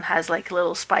like this one has like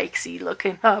little spikesy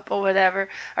looking up or whatever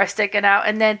are sticking out.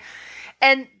 And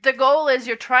the goal is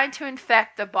you're trying to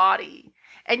infect the body.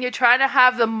 and you're trying to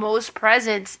have the most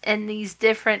presence in these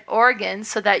different organs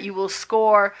so that you will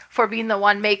score for being the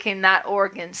one making that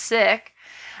organ sick.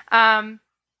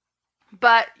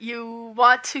 But you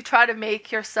want to try to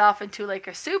make yourself into like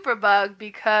a superbug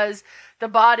because the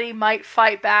body might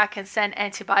fight back and send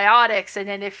antibiotics. And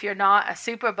then if you're not a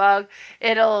superbug,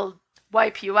 it'll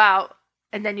wipe you out.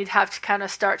 And then you'd have to kind of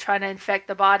start trying to infect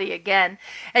the body again.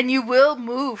 And you will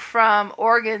move from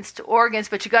organs to organs,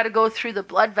 but you got to go through the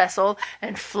blood vessel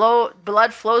and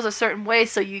blood flows a certain way.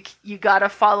 So you got to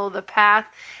follow the path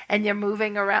and you're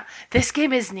moving around. This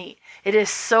game is neat. It is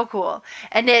so cool.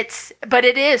 But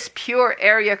it is pure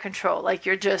area control. Like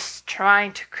you're just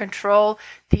trying to control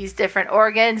these different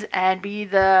organs and be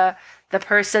the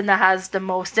person that has the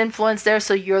most influence there,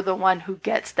 so you're the one who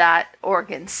gets that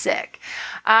organ sick.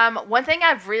 One thing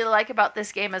I really like about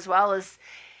this game as well is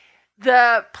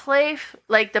the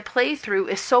playthrough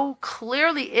is so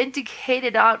clearly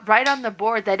indicated right on the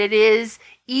board that it is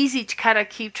easy to kind of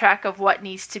keep track of what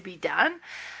needs to be done.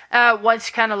 Once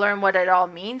you kind of learn what it all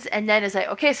means, and then it's like,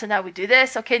 okay, so now we do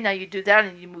this, okay, now you do that,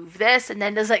 and you move this, and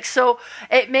then there's like, so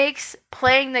it makes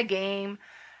playing the game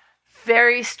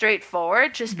very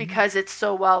straightforward just because it's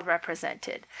so well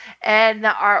represented, and the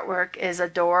artwork is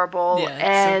adorable,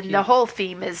 and so the whole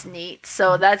theme is neat.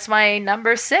 So that's my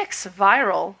number 6,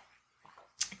 Viral.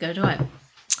 Go to it.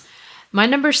 My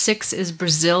number 6 is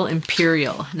Brazil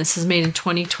Imperial, and this is made in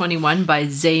 2021 by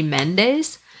Zé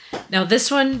Mendes. Now this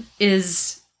one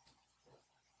is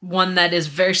one that is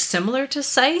very similar to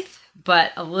Scythe,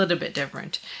 but a little bit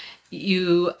different.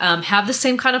 You have the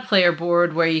same kind of player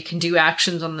board where you can do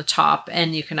actions on the top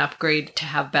and you can upgrade to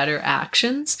have better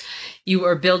actions. You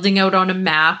are building out on a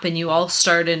map and you all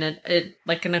start in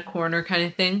a corner kind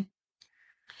of thing.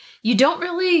 You don't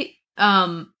really,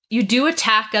 you do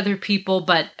attack other people,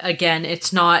 but again,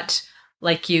 it's not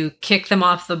like you kick them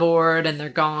off the board and they're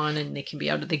gone and they can be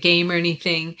out of the game or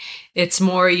anything. It's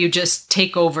more you just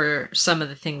take over some of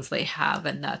the things they have,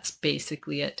 and that's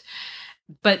basically it.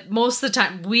 But most of the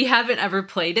time, we haven't ever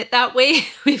played it that way.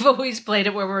 We've always played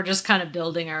it where we're just kind of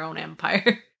building our own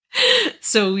empire.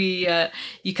 So you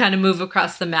kind of move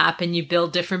across the map and you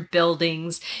build different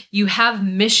buildings. You have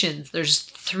missions. There's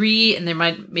 3, and they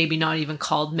might maybe not even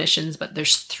called missions, but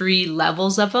there's 3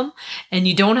 levels of them, and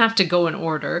you don't have to go in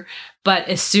order. But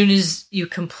as soon as you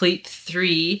complete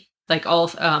 3, like all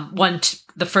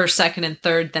the first, second, and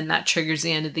third, then that triggers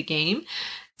the end of the game.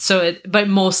 But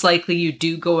most likely you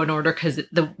do go in order because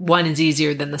the one is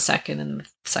easier than the second and the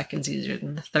second's easier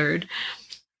than the third.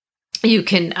 You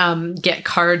can get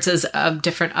cards as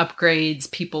different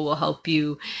upgrades. People will help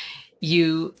you.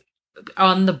 You,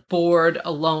 on the board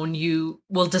alone, you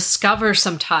will discover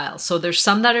some tiles. So there's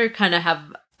some that are kind of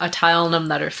have a tile on them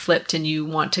that are flipped and you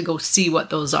want to go see what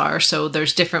those are. So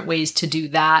there's different ways to do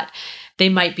that. They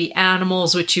might be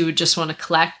animals, which you would just want to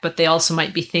collect, but they also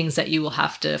might be things that you will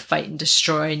have to fight and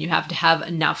destroy, and you have to have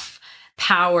enough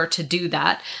power to do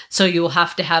that. So you will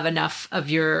have to have enough of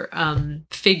your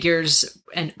figures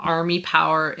and army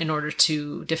power in order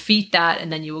to defeat that,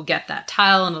 and then you will get that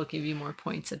tile and it'll give you more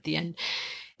points at the end.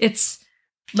 It's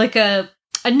like a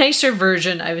nicer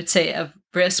version, I would say, of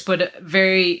Risk, but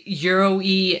very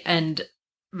Euro-y and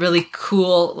really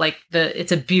cool. Like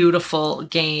it's a beautiful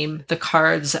game. The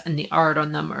cards and the art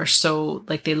on them are so,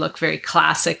 like, they look very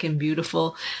classic and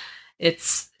beautiful.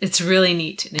 It's really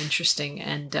neat and interesting.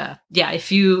 And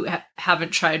if you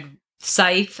haven't tried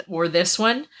Scythe or this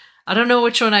one, I don't know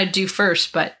which one I'd do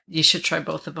first, but you should try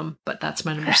both of them. But that's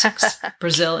my number 6,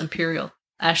 Brazil Imperial.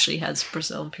 Ashley has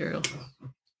Brazil Imperial.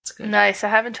 It's good. Nice. I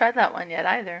haven't tried that one yet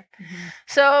either. Mm-hmm.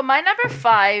 So my number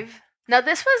 5. Now,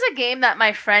 this was a game that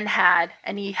my friend had,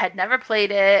 and he had never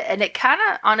played it. And it kind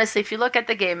of, honestly, if you look at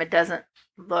the game, it doesn't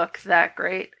look that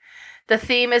great. The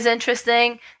theme is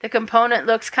interesting. The component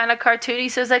looks kind of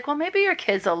cartoony. So it's like, well, maybe your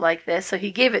kids will like this. So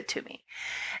he gave it to me.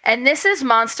 And this is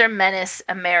Monster Menace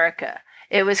America.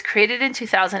 It was created in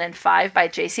 2005 by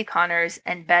J.C. Connors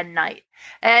and Ben Knight.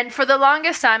 And for the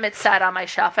longest time, it sat on my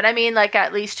shelf. And I mean, like,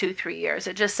 at least 2-3 years.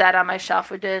 It just sat on my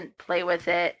shelf. We didn't play with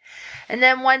it. And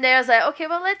then one day I was like, okay,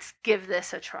 well, let's give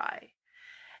this a try.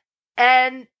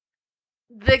 And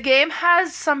the game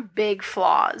has some big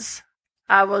flaws.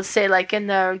 I will say, like, in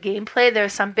the gameplay,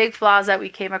 there's some big flaws that we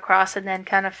came across and then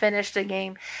kind of finished the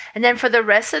game. And then for the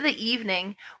rest of the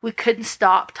evening, we couldn't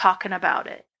stop talking about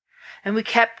it. And we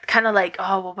kept kind of like,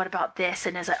 oh, well, what about this?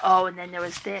 And it's like, oh, and then there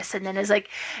was this. And then it's like,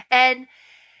 and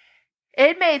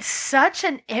it made such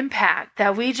an impact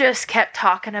that we just kept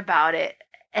talking about it.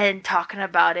 And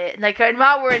like, and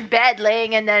while we're in bed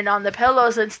laying and then on the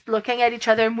pillows and looking at each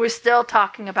other, and we're still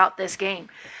talking about this game.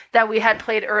 that we had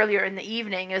played earlier in the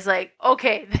evening is like,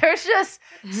 okay, there's just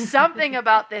something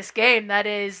about this game that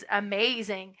is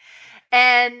amazing.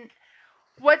 And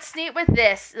what's neat with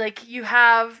this, like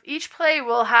each player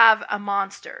will have a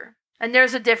monster. And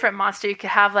there's a different monster. You could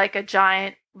have like a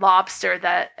giant lobster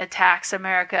that attacks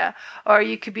America, or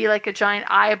you could be like a giant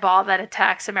eyeball that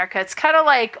attacks America. It's kind of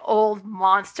like old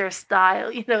monster style,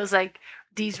 it's like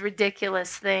these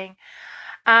ridiculous thing.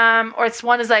 Or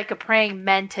one is like a praying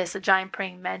mantis, a giant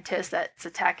praying mantis that's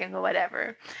attacking or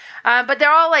whatever. But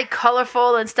they're all like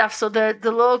colorful and stuff. So the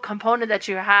little component that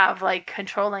you have, like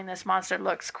controlling this monster,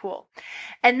 looks cool.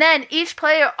 And then each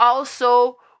player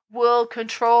also will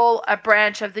control a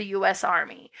branch of the U.S.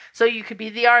 Army. So you could be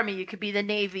the Army, you could be the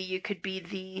Navy, you could be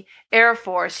the Air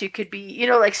Force, you could be,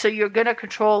 so you're going to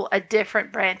control a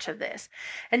different branch of this.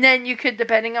 And then you could,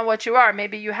 depending on what you are,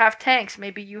 maybe you have tanks,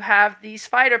 maybe you have these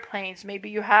fighter planes, maybe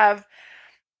you have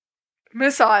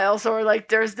missiles, or like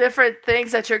there's different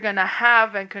things that you're going to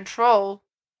have and control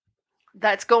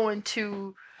that's going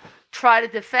to try to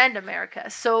defend America.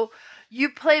 So you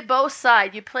play both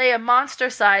sides. You play a monster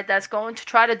side that's going to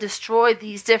try to destroy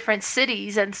these different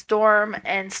cities and storm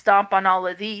and stomp on all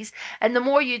of these. And the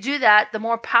more you do that, the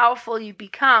more powerful you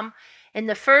become in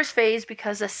the first phase,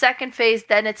 because the second phase,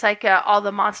 then it's like all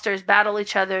the monsters battle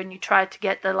each other and you try to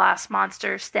get the last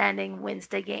monster standing wins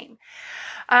the game.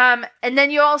 And then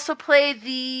you also play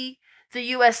the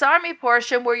U.S. Army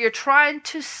portion where you're trying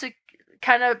to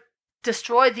kind of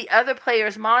destroy the other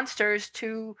player's monsters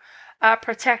to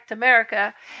protect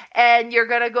America, and you're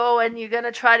going to go and you're going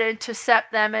to try to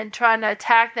intercept them and trying to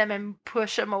attack them and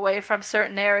push them away from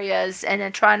certain areas and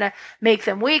then trying to make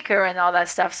them weaker and all that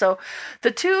stuff. So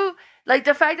the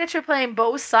fact that you're playing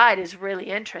both sides is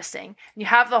really interesting. You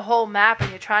have the whole map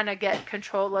and you're trying to get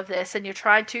control of this, and you're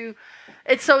trying to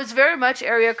it's very much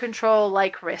area control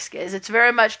like Risk is. It's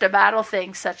very much the battle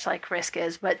thing such like Risk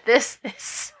is, but this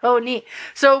is so neat.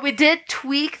 So we did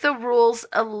tweak the rules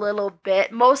a little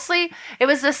bit. Mostly it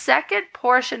was the second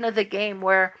portion of the game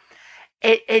where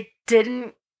it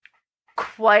didn't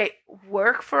quite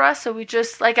work for us. So we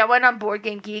just I went on Board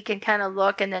Game Geek and kind of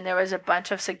look, and then there was a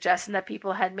bunch of suggestions that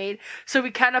people had made. So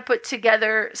we kind of put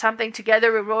something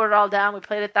together. We wrote it all down. We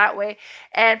played it that way.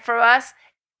 And for us,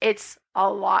 it's a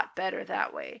lot better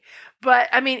that way. But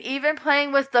I mean, even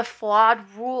playing with the flawed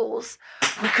rules,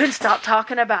 we couldn't stop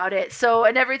talking about it. So,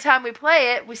 and every time we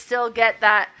play it, we still get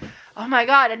that, oh my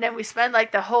God. And then we spend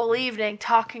like the whole evening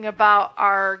talking about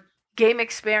our game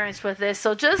experience with this.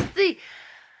 So just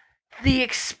the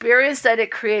experience that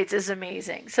it creates is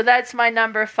amazing. So that's my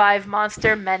number 5,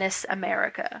 Monster Menace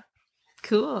America.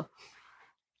 Cool.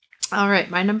 All right.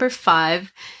 My number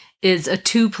 5 is a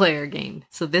 2-player game.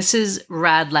 So this is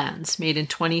Radlands, made in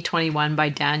 2021 by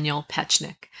Daniel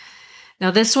Pechnik. Now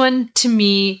this one to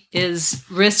me is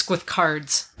Risk with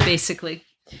cards, basically.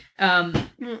 You're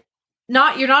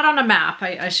not on a map,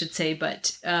 I should say,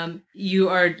 but you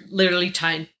are literally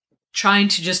trying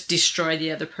to just destroy the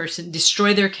other person,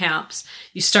 destroy their camps.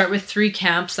 You start with 3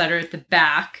 camps that are at the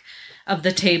back of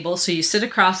the table, so you sit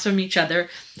across from each other.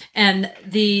 And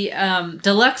the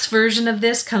deluxe version of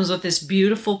this comes with this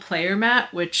beautiful player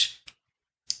mat, which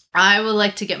I would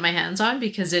like to get my hands on,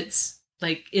 because it's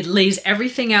like it lays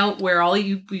everything out where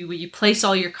you place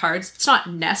all your cards. It's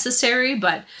not necessary,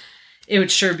 but it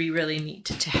would sure be really neat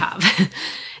to have.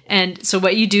 And so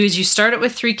what you do is you start it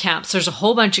with 3 camps. There's a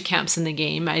whole bunch of camps in the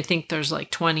game. I think there's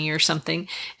like 20 or something.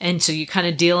 And so you kind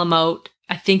of deal them out.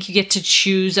 I think you get to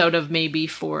choose out of maybe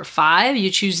 4 or 5. You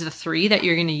choose the 3 that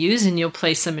you're going to use, and you'll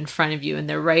place them in front of you, and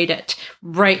they're right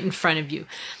in front of you.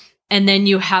 And then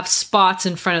you have spots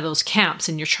in front of those camps,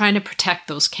 and you're trying to protect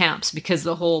those camps, because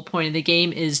the whole point of the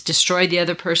game is destroy the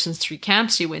other person's 3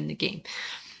 camps, you win the game.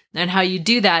 And how you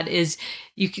do that is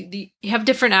you have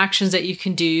different actions that you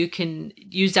can do. You can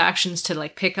use actions to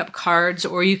like pick up cards,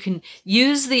 or you can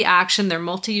use the action. They're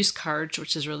multi-use cards,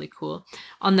 which is really cool.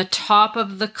 On the top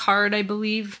of the card, I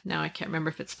believe, now I can't remember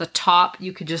if it's the top,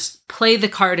 you could just play the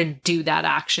card and do that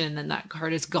action, and then that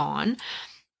card is gone.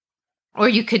 Or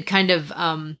you could kind of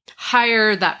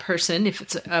hire that person, if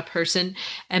it's a person,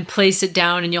 and place it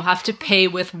down, and you'll have to pay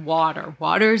with water.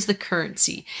 Water is the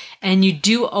currency. And you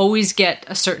do always get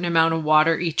a certain amount of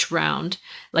water each round,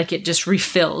 like it just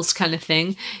refills kind of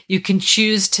thing. You can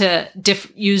choose to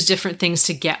use different things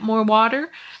to get more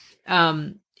water.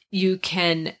 You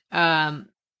can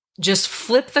just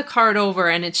flip the card over,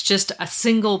 and it's just a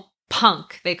single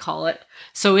punk, they call it.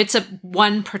 So it's a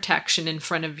one protection in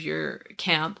front of your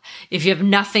camp. If you have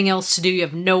nothing else to do, you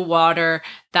have no water,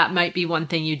 that might be one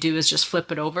thing you do, is just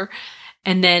flip it over.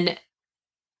 And then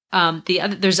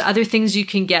there's other things you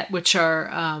can get, which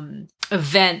are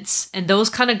events, and those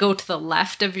kind of go to the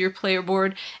left of your player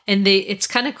board, and it's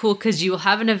kind of cool because you'll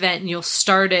have an event and you'll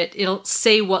start it. It'll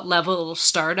say what level it'll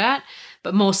start at,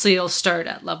 but mostly it'll start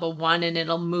at level 1 and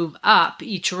it'll move up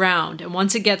each round. And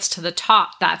once it gets to the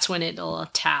top, that's when it'll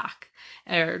attack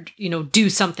or, do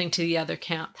something to the other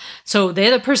camp. So the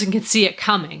other person can see it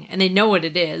coming and they know what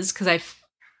it is because I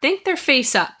think they're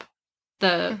face up,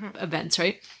 the events,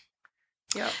 right?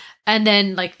 Yeah. And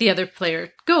then the other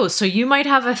player goes. So you might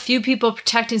have a few people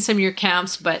protecting some of your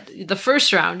camps, but the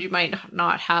first round you might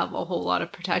not have a whole lot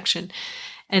of protection.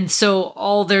 And so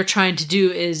all they're trying to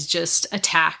do is just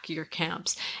attack your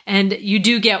camps. And you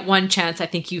do get one chance. I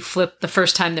think you flip the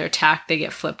first time they're attacked, they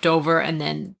get flipped over. And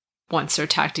then once they're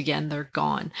attacked again, they're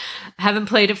gone. I haven't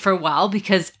played it for a while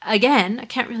because, again, I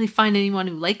can't really find anyone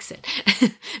who likes it.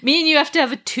 Me and you have to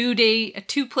have a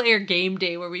 2-player game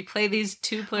day where we play these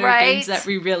 2-player games that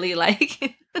we really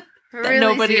like that really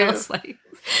nobody else likes.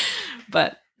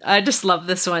 But I just love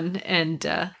this one.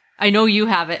 And I know you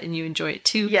have it and you enjoy it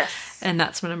too. Yes. And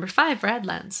that's my number 5,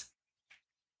 Radlands.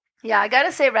 Yeah, I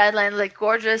gotta say Radlands,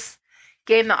 gorgeous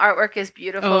game. The artwork is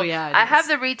beautiful. Oh, yeah. I have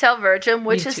the retail version,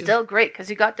 which is still great because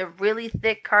you got the really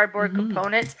thick cardboard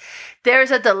components.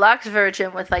 There's a deluxe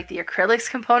version with the acrylics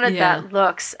component that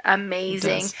looks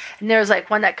amazing. And there's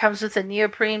one that comes with a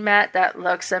neoprene mat that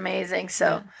looks amazing.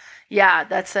 So yeah,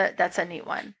 that's a neat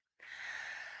one.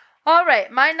 All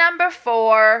right, my number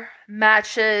 4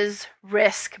 matches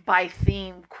Risk by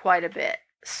theme quite a bit.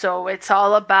 So it's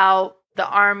all about the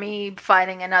army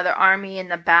fighting another army in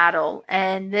the battle.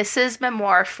 And this is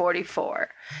Memoir 44.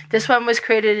 This one was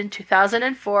created in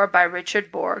 2004 by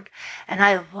Richard Borg. And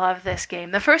I love this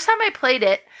game. The first time I played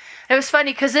it, it was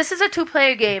funny because this is a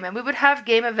 2-player game. And we would have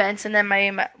game events and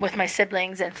then with my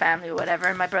siblings and family or whatever.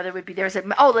 And my brother would be there and say,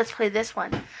 oh, let's play this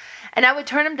one. And I would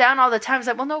turn him down all the time. I was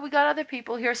like, well, no, we got other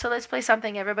people here, so let's play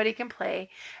something everybody can play.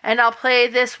 And I'll play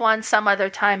this one some other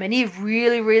time. And he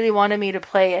really, really wanted me to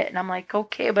play it. And I'm like,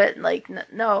 okay, but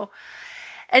no.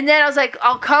 And then I was like,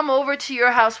 I'll come over to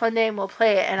your house one day and we'll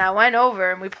play it. And I went over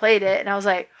and we played it. And I was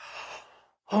like,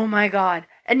 oh my God.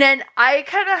 And then I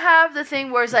kind of have the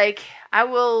thing where it's I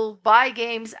will buy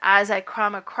games as I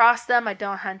come across them. I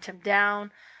don't hunt them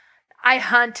down. I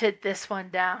hunted this one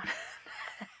down.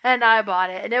 And I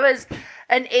bought it. And it was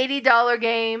an $80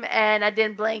 game and I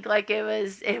didn't blink.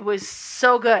 It was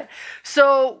so good.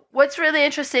 So what's really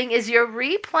interesting is you're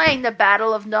replaying the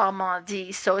Battle of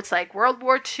Normandy. So it's World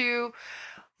War II,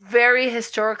 very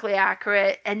historically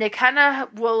accurate. And they kind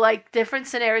of will different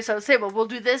scenarios. So say, well, we'll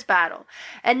do this battle.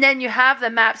 And then you have the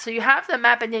map. So you have the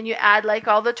map and then you add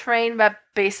all the terrain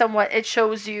based on what it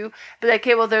shows you. But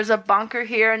okay, well, there's a bunker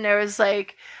here and there's a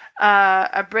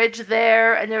bridge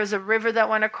there, and there was a river that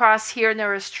went across here, and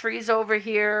there was trees over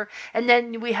here, and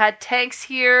then we had tanks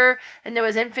here, and there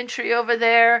was infantry over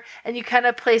there, and you kind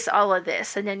of place all of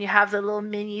this, and then you have the little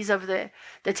minis of the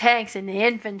tanks and the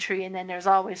infantry, and then there's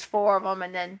always 4 of them,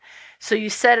 and then so you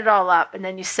set it all up, and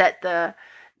then you set the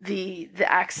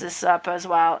axis up as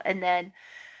well, and then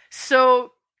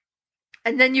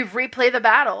you replay the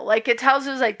battle. It tells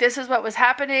you, this is what was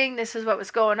happening, this is what was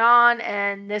going on,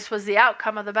 and this was the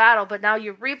outcome of the battle. But now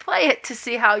you replay it to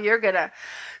see how you're going to.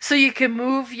 So you can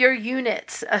move your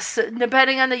units,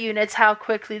 depending on the units, how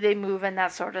quickly they move and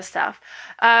that sort of stuff.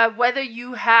 Whether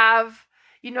you have,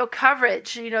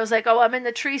 coverage, it's oh, I'm in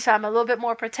the tree, so I'm a little bit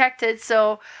more protected.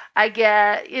 So I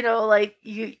get,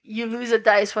 you lose a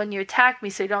dice when you attack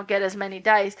me, so you don't get as many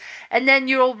dice. And then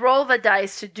you'll roll the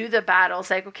dice to do the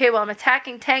battles. Okay, well, I'm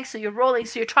attacking tanks, so you're rolling.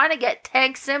 So you're trying to get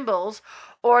tank symbols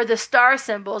or the star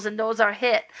symbols, and those are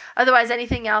hit. Otherwise,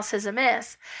 anything else is a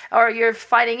miss. Or you're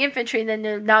fighting infantry, and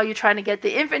then now you're trying to get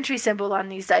the infantry symbol on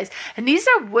these dice. And these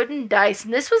are wooden dice.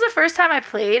 And this was the first time I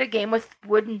played a game with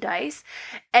wooden dice,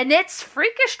 and it's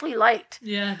freakishly light.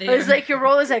 Yeah, it's your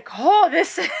roll is oh,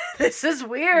 this is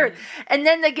weird. Mm-hmm. And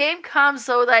then the game comes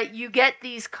so that you get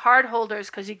these card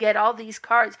holders because you get all these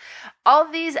cards. All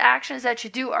these actions that you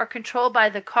do are controlled by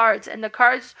the cards, and the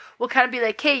cards will kind of be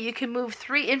hey, you can move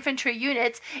 3 infantry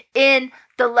units in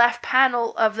the left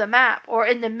panel of the map or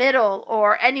in the middle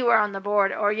or anywhere on the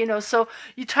board, or so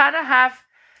you try to have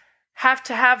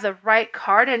to have the right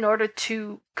card in order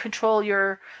to control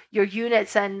your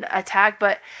units and attack.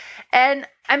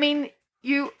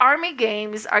 Army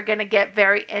games are going to get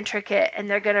very intricate and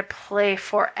they're going to play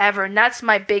forever, and that's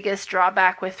my biggest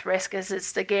drawback with Risk is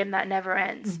it's the game that never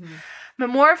ends. Mm-hmm.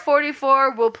 Memoir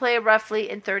 44 will play roughly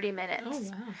in 30 minutes. Oh,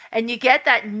 wow. And you get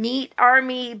that neat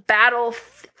army battle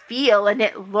feel, and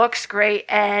it looks great,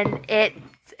 and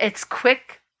it's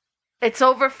quick. It's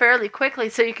over fairly quickly,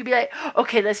 so you could be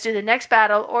okay, let's do the next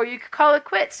battle, or you could call it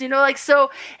quits. So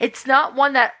it's not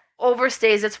one that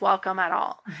overstays its welcome at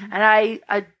all. And I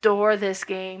adore this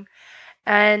game.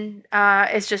 And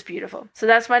it's just beautiful. So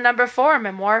that's my number 4,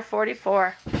 Memoir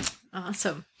 44.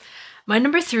 Awesome. My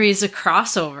number 3 is a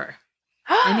crossover.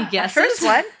 Any guesses? First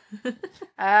one.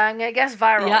 I'm going to guess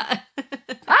Viral. Yeah.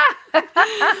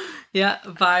 Yeah,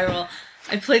 Viral.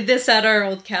 I played this at our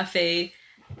old cafe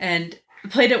and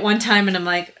played it one time and I'm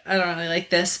like, I don't really like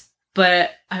this.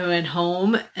 But I went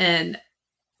home and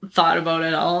thought about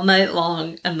it all night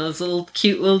long and those little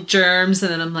cute little germs.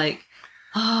 And then I'm like,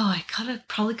 oh, I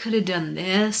probably could have done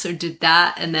this or did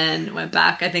that. And then went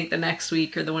back, I think the next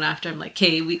week or the one after, I'm like,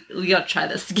 hey, we got to try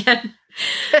this again.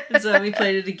 And so we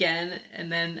played it again. And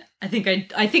then I think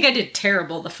I did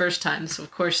terrible the first time. So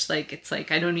of course, like, it's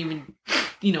like, I don't even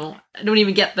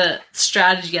get the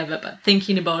strategy of it, but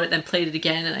thinking about it, then played it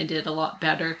again and I did a lot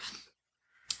better.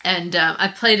 And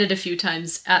I've played it a few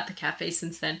times at the cafe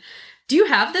since then. Do you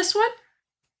have this one?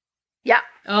 Yeah.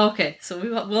 Oh, okay, so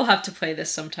we'll have to play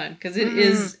this sometime because it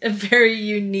is a very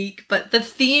unique, but the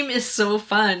theme is so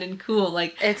fun and cool.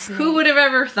 Like, who would have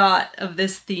ever thought of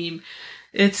this theme?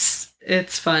 It's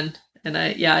fun, and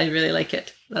I really like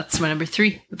it. That's my number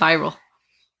 3, Viral.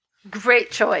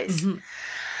 Great choice.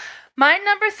 My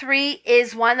number 3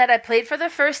 is one that I played for the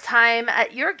first time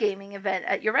at your gaming event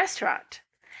at your restaurant.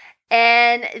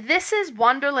 And this is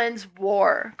Wonderland's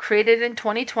War, created in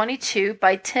 2022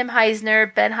 by Tim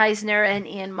Heisner, Ben Heisner, and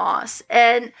Ian Moss.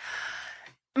 And,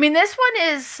 I mean, this one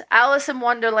is Alice in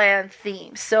Wonderland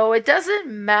theme, so it doesn't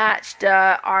match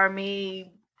the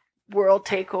Army World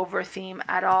Takeover theme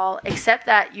at all, except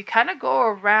that you kind of go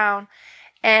around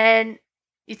and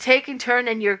you take in turn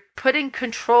and you're putting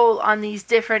control on these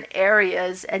different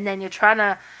areas, and then you're trying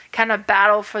to kind of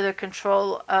battle for the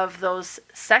control of those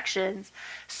sections.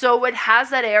 So it has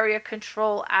that area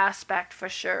control aspect for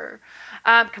sure.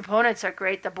 Components are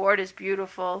great. The board is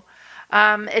beautiful.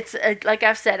 It's like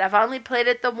I've said, I've only played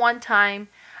it the one time.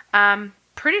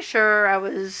 Pretty sure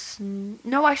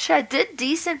I did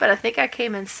decent, but I think I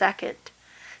came in second.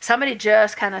 Somebody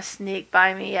just kind of sneaked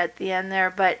by me at the end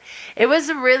there, but it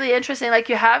was really interesting. Like,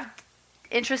 you have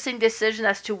interesting decision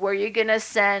as to where you're gonna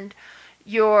send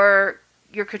your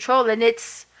control, and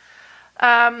it's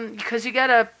because you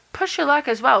gotta push your luck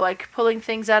as well, like pulling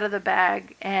things out of the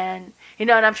bag, and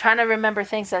and I'm trying to remember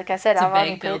things. Like I said, I've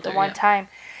only played it the one time,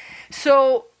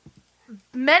 so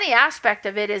many aspect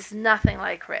of it is nothing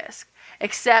like Risk,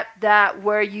 except that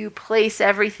where you place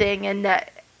everything and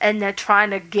they're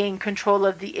trying to gain control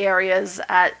of the areas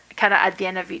at the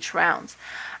end of each round,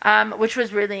 which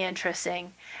was really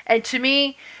interesting. And to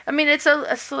me, I mean, it's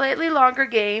a slightly longer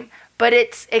game, but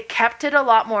it kept it a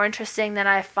lot more interesting than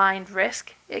I find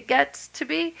Risk it gets to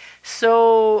be.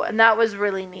 So, and that was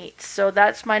really neat. So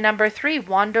that's my number 3,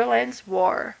 Wonderland's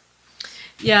War.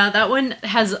 Yeah, that one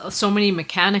has so many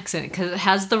mechanics in it because it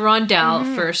has the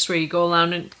rondelle first, where you go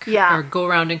around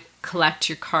and collect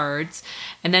your cards,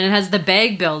 and then it has the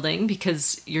bag building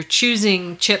because you're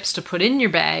choosing chips to put in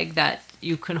your bag that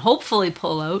you can hopefully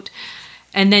pull out,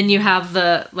 and then you have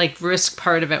the Risk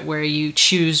part of it where you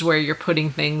choose where you're putting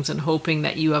things and hoping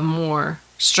that you have more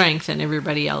strength than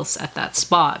everybody else at that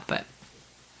spot. But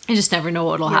you just never know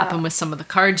what'll happen with some of the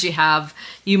cards you have.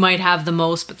 You might have the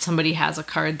most, but somebody has a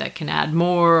card that can add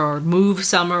more or move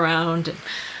some around. And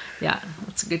yeah,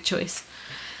 that's a good choice.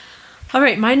 All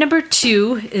right, my number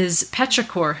 2 is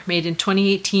Petrichor, made in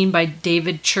 2018 by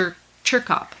David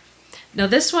Cherkop. Now,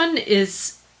 this one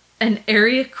is an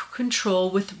area control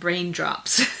with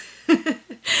raindrops.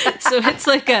 So it's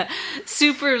like a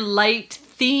super light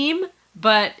theme,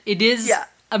 but it is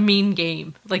a mean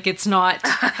game. Like, it's not...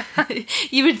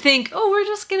 You would think, oh, we're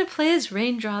just going to play as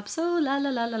raindrops. Oh, la, la,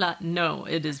 la, la, la. No,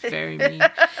 it is very mean.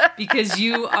 Because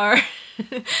you are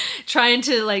trying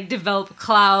to, develop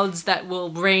clouds that will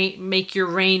make your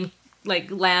rain,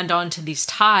 land onto these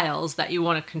tiles that you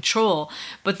want to control.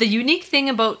 But the unique thing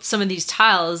about some of these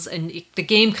tiles, and the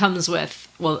game comes with...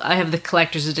 Well, I have the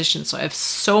collector's edition, so I have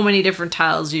so many different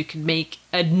tiles. You can make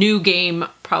a new game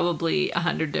probably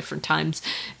 100 different times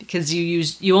because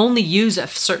you only use a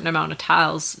certain amount of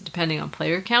tiles depending on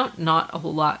player count, not a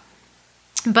whole lot.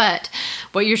 But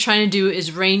what you're trying to do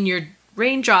is rain your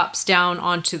raindrops down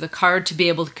onto the card to be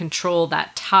able to control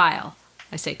that tile.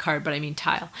 I say card, but I mean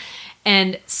tile.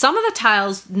 And some of the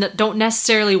tiles don't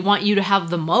necessarily want you to have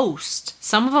the most.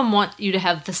 Some of them want you to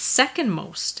have the second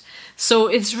most. So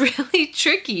it's really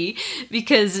tricky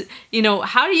because,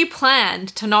 how do you plan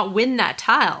to not win that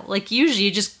tile? Usually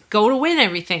you just go to win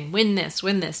everything. Win this,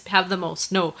 have the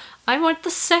most. No, I want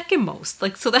the second most.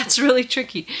 So that's really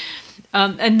tricky.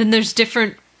 And then there's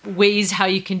different ways how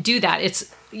you can do that.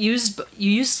 It's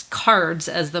use cards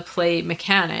as the play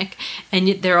mechanic, and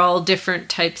they're all different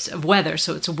types of weather.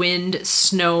 So it's wind,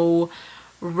 snow,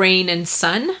 rain, and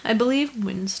sun, I believe.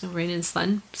 Wind, snow, rain, and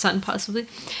sun possibly.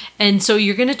 And so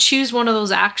you're going to choose one of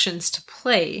those actions to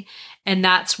play, and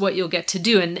that's what you'll get to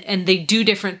do. And they do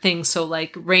different things. So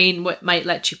like rain, what might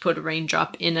let you put a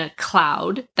raindrop in a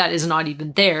cloud that is not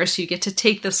even there. So you get to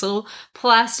take this little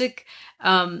plastic,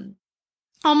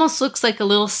 almost looks like a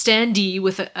little standee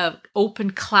with a open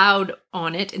cloud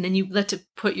on it, and then you let to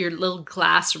put your little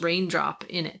glass raindrop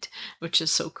in it, which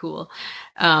is so cool.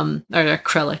 Or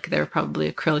acrylic, they're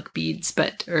probably acrylic beads,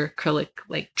 or acrylic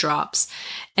like drops.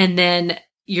 And then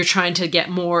you're trying to get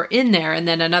more in there, and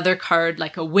then another card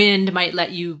like a wind might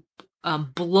let you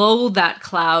blow that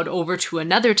cloud over to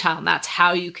another town. That's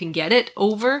how you can get it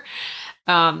over.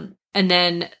 And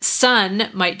then sun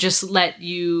might just let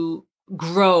you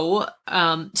grow.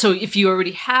 So if you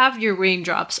already have your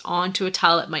raindrops onto a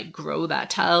tile, it might grow that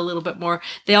tile a little bit more.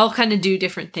 They all kind of do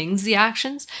different things, the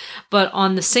actions. But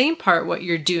on the same part, what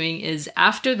you're doing is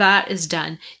after that is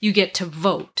done, you get to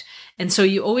vote. And so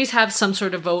you always have some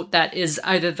sort of vote that is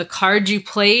either the card you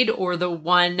played or the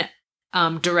one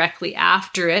directly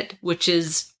after it, which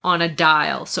is on a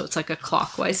dial. So it's like a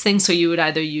clockwise thing. So you would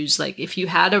either use, like, if you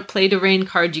had played a rain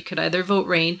card, you could either vote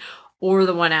rain or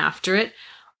the one after it.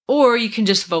 Or you can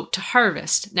just vote to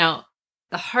harvest. Now,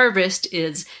 the harvest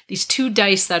is these 2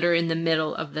 dice that are in the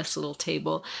middle of this little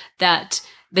table that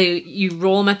you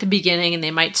roll them at the beginning, and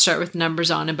they might start with numbers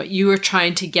on them, but you are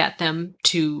trying to get them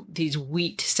to these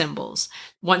wheat symbols.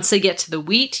 Once they get to the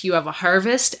wheat, you have a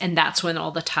harvest, and that's when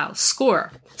all the tiles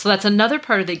score. So that's another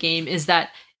part of the game, is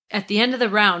that at the end of the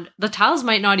round, the tiles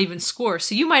might not even score.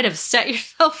 So you might have set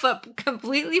yourself up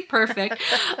completely perfect.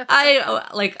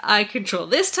 I control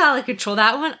this tile, I control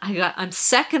that one. I'm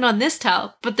second on this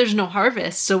tile, but there's no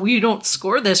harvest. So we don't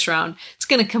score this round. It's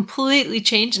going to completely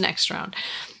change next round.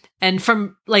 And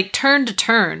from like turn to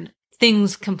turn,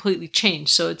 things completely change.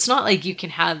 So it's not like you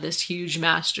can have this huge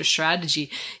master strategy.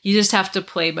 You just have to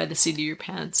play by the seat of your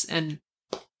pants. And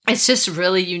it's just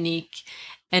really unique.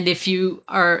 And if you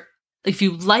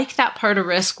like that part of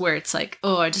Risk where it's like,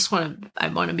 oh, I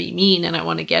want to be mean and I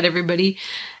want to get everybody,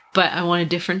 but I want a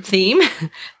different theme,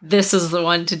 this is the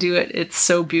one to do it. It's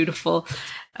so beautiful.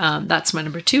 That's my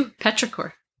number 2,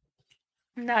 Petrichor.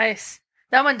 Nice.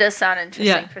 That one does sound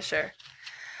interesting, for sure.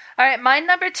 All right, my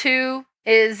number 2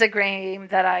 is a game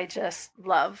that I just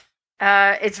love.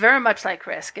 It's very much like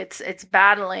Risk. It's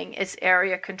battling, it's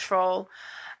area control.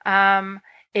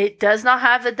 It does not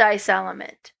have the dice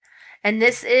element. And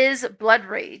this is Blood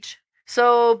Rage.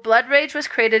 So Blood Rage was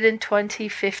created in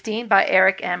 2015 by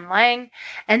Eric M. Lang.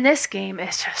 And this game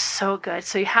is just so good.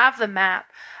 So you have the map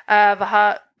of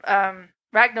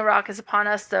Ragnarok is upon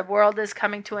us. The world is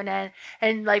coming to an end.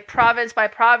 And like province by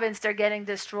province, they're getting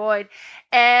destroyed.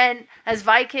 And as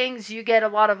Vikings, you get a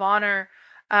lot of honor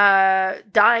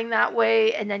dying that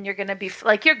way. And then you're going to be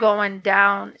like, you're going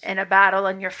down in a battle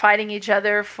and you're fighting each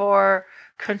other for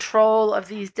control of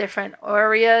these different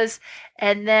areas,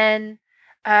 and then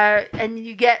and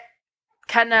you get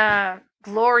kind of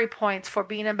glory points for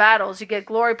being in battles. You get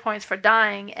glory points for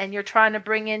dying, and you're trying to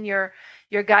bring in your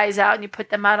guys out, and you put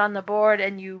them out on the board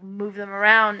and you move them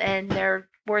around, and they're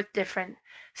worth different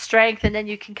strength. And then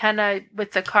you can kind of,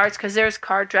 with the cards, because there's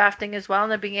card drafting as well in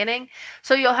the beginning,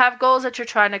 so you'll have goals that you're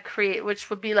trying to create, which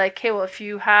would be like, okay, well, if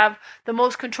you have the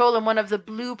most control in one of the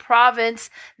blue province,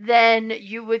 then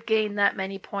you would gain that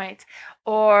many points.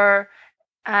 Or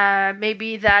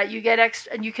maybe that you get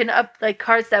extra, and you can up like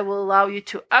cards that will allow you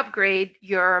to upgrade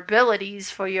your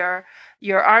abilities for your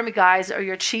army guys or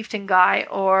your chieftain guy,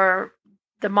 or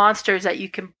the monsters that you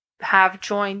can have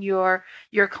join your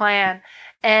clan.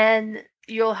 And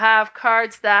you'll have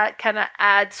cards that kind of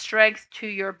add strength to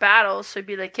your battles. So it'd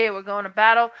be like, okay, we're going to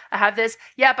battle. I have this.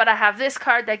 Yeah, but I have this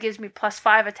card that gives me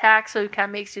 +5 attack, so it kind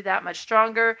of makes you that much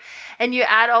stronger. And you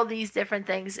add all these different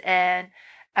things and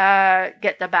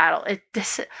get the battle.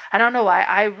 I don't know why.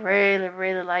 I really,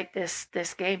 really like this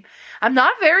game. I'm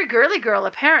not very girly girl,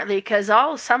 apparently, because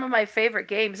some of my favorite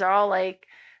games are all like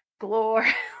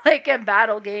Glore, like in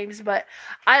battle games, but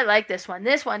I like this one.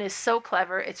 This one is so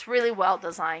clever. It's really well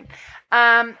designed.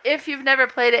 If you've never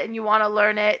played it and you want to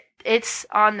learn it, it's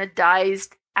on the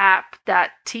Dized app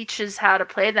that teaches how to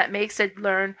play, that makes it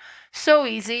learn so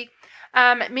easy.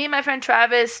 Me and my friend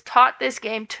Travis taught this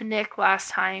game to Nick last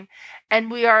time, and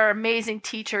we are amazing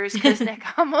teachers because Nick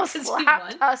almost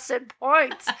slapped us in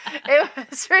points. It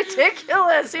was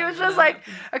ridiculous. He was just like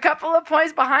a couple of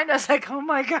points behind us, like, oh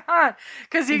my God,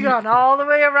 because he gone all the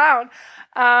way around.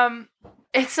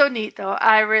 It's so neat though.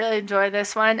 I really enjoy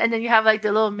this one. And then you have like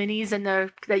the little minis in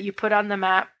there that you put on the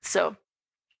map. So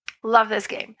love this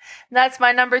game. And that's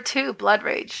my number 2, Blood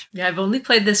Rage. Yeah, I've only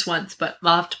played this once, but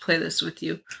I'll have to play this with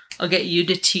you. I'll get you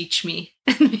to teach me.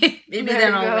 Maybe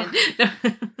then I'll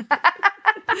win.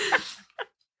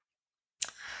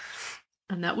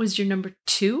 And that was your number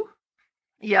 2?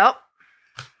 Yep.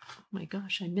 Oh my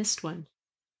gosh, I missed one.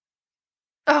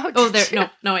 Oh, there. You?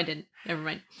 No, I didn't. Never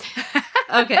mind.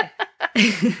 Okay.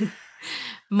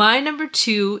 My number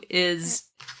 2 is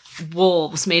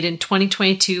Wolves, made in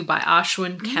 2022 by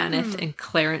Ashwin Kanath and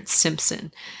Clarence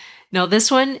Simpson. Now, this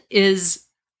one is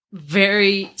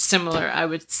very similar, I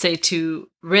would say, to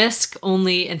Risk,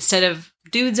 only instead of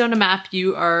dudes on a map,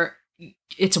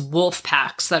 it's wolf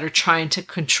packs that are trying to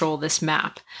control this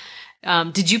map.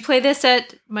 Did you play this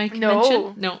at my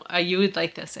convention? No, you would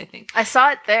like this, I think. I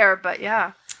saw it there, but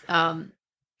yeah.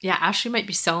 Yeah, Ashley might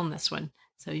be selling this one,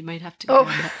 so you might have to go on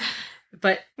that.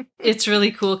 But it's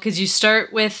really cool because you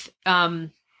start with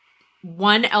one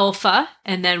alpha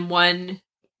and then one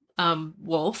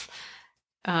wolf,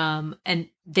 and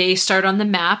they start on the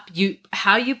map.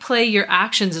 How you play your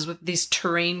actions is with these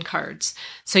terrain cards.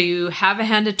 So you have a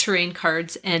hand of terrain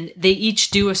cards, and they each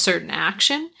do a certain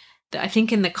action. I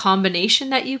think in the combination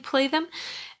that you play them,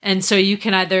 and so you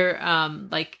can either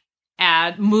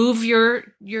move your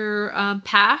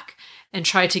pack and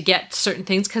try to get certain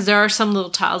things, because there are some little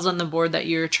tiles on the board that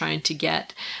you're trying to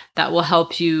get that will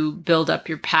help you build up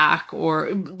your pack,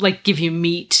 or like give you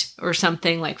meat or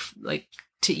something like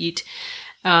to eat.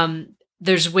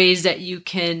 There's ways that you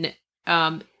can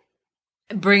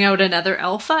bring out another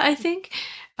alpha, I think.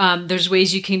 There's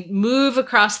ways you can move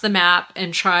across the map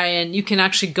and you can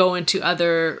actually go into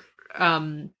other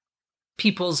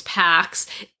people's packs.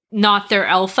 Not their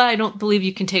alpha. I don't believe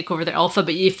you can take over their alpha,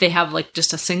 but if they have like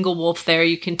just a single wolf there,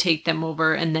 you can take them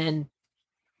over, and then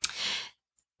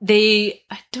I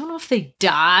don't know if they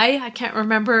die. I can't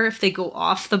remember if they go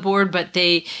off the board, but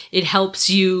it helps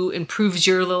you, improves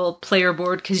your little player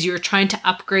board, because you're trying to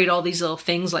upgrade all these little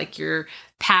things like your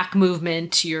pack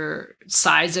movement, your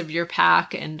size of your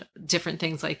pack, and different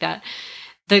things like that.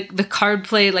 The card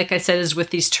play, like I said, is with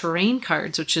these terrain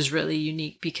cards, which is really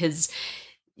unique because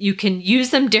you can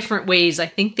use them different ways. I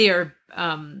think they are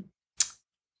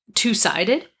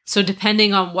two-sided. So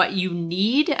depending on what you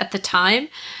need at the time,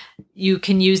 you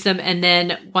can use them. And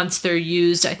then once they're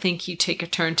used, I think you take a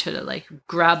turn to like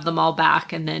grab them all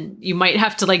back. And then you might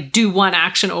have to like do one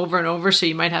action over and over. So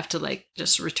you might have to like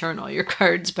just return all your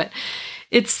cards. But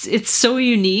it's so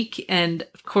unique. And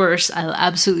of course, I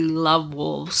absolutely love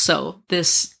wolves. So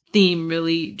this theme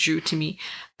really drew to me.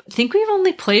 I think we've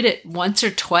only played it once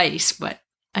or twice, but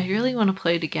I really want to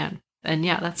play it again. And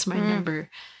yeah, that's my number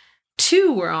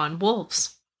 2. We're on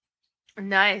Wolves.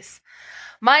 Nice.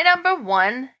 My number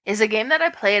 1 is a game that I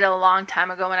played a long time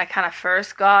ago when I kind of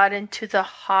first got into the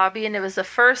hobby. And it was the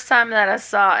first time that I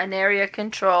saw an area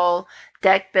control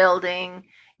deck building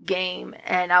game.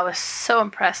 And I was so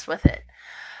impressed with it.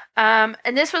 And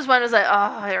this was when I was like,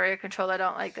 oh, area control, I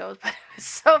don't like those. But it was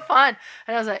so fun.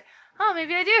 And I was like, oh,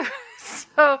 maybe I do.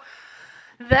 So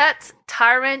that's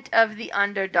Tyrant of the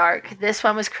Underdark. This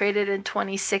one was created in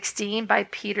 2016 by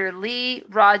Peter Lee,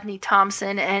 Rodney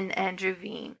Thompson, and Andrew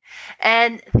Veen.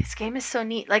 And this game is so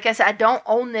neat. Like I said, I don't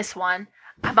own this one.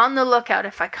 I'm on the lookout.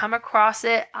 If I come across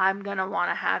it, I'm going to want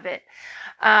to have it.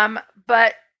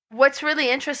 But what's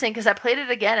really interesting, because I played it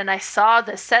again and I saw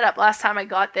the setup. Last time I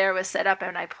got there was set up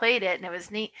and I played it, and it was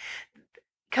neat.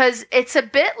 Because it's a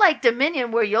bit like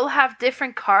Dominion, where you'll have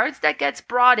different cards that gets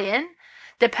brought in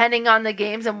depending on the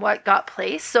games and what got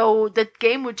placed. So the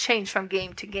game would change from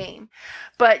game to game.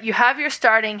 But you have your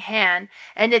starting hand,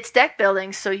 and it's deck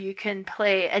building, so you can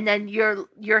play, and then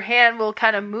your hand will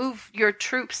kind of move your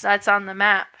troops that's on the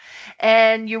map.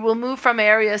 And you will move from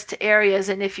areas to areas,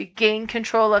 and if you gain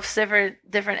control of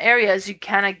different areas, you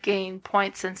kind of gain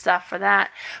points and stuff for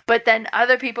that. But then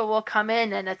other people will come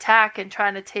in and attack and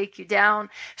try to take you down.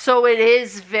 So it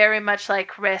is very much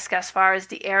like Risk as far as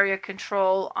the area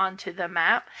control onto the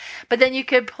map. But then you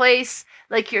could place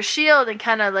like your shield and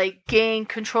kind of like gain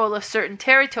control of certain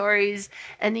territories,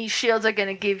 and these shields are going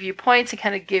to give you points and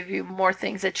kind of give you more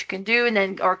things that you can do, and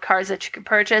then or cards that you can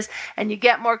purchase, and you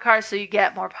get more cards, so you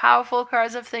get more powerful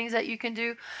cards of things that you can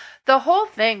do. The whole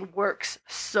thing works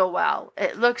so well.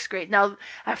 It looks great. Now,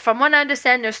 from what I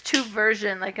understand, there's 2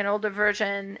 versions, like an older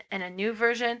version and a new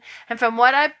version. And from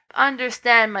what I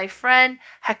understand, my friend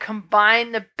had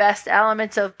combined the best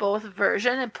elements of both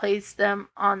versions and placed them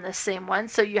on the same one.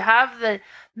 So you have the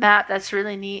map that's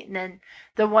really neat, and then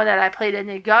the one that I played in,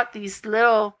 you got these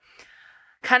little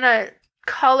kind of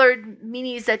colored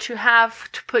minis that you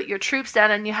have to put your troops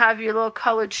down, and you have your little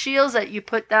colored shields that you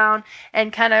put down,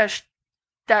 and kind of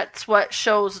that's what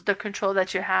shows the control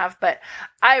that you have. But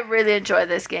I really enjoy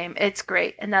this game. It's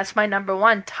great. And that's my number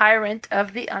 1, Tyrant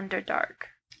of the Underdark.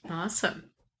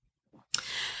 Awesome.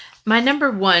 My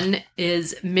number 1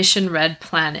 is Mission Red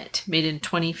Planet, made in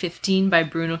 2015 by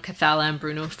Bruno Cathala and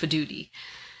Bruno Fedudi.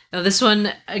 Now this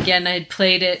one, again, I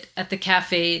played it at the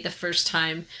cafe the first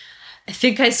time. I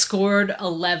think I scored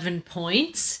 11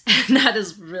 points, and that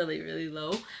is really, really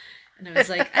low. And I was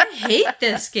like, I hate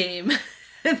this game.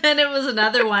 And then it was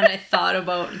another one I thought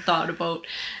about,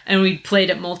 and we played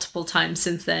it multiple times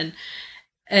since then.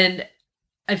 And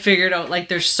I figured out, like,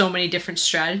 there's so many different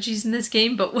strategies in this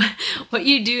game, but what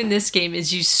you do in this game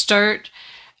is you start,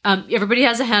 everybody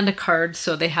has a hand of cards,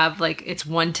 so they have, like, it's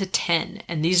 1 to 10,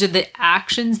 and these are the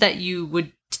actions that you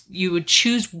would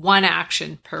choose one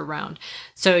action per round.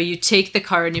 So you take the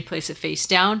card and you place it face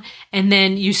down, and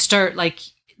then you start, like,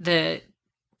 the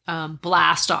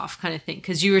blast off kind of thing,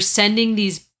 because you are sending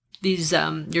these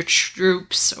your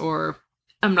troops, or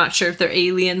I'm not sure if they're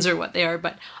aliens or what they are,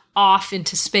 but off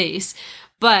into space.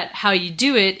 But how you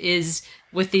do it is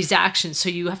with these actions. So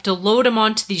you have to load them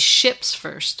onto these ships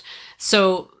first.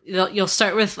 So you'll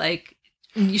start with, like,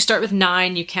 you start with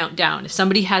 9, you count down. If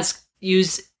somebody has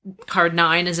used card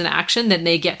 9 as an action, then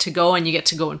they get to go, and you get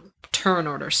to go in turn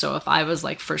order. So if I was,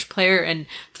 like, first player and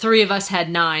 3 of us had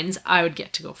 9s, I would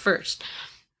get to go first.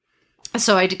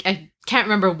 So I can't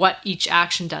remember what each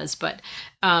action does, but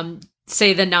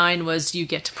say the 9 was you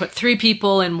get to put 3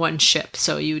 people in one ship.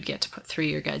 So you would get to put 3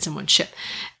 of your guys in one ship.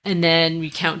 And then we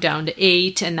count down to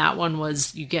 8, and that one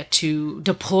was you get to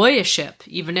deploy a ship,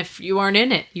 even if you aren't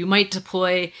in it. You might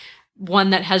deploy one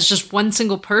that has just one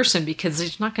single person, because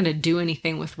it's not going to do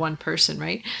anything with one person,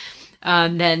 right?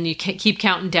 Then you can keep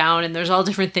counting down, and there's all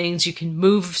different things. You can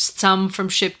move some from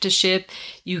ship to ship.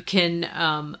 You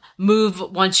can move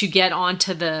once you get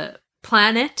onto the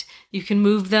planet. You can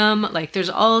move them. Like, there's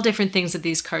all different things that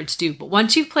these cards do. But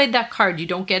once you've played that card, you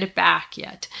don't get it back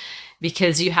yet,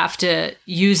 because you have to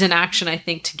use an action, I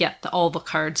think, to get all the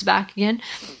cards back again.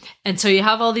 And so you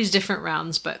have all these different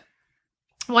rounds, but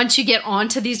once you get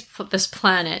onto this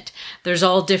planet, there's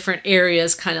all different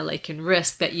areas, kind of like in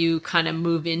Risk, that you kind of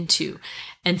move into.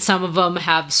 And some of them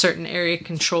have certain area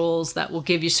controls that will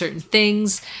give you certain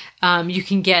things. You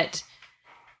can get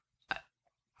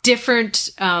different,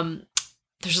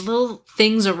 there's little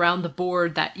things around the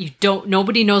board that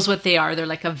nobody knows what they are. They're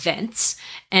like events,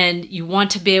 and you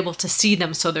want to be able to see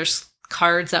them. So there's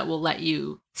cards that will let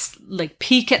you, like,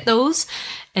 peek at those.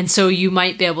 And so you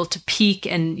might be able to peek,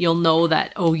 and you'll know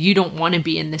that, oh, you don't want to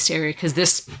be in this area because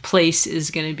this place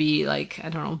is going to be, like, I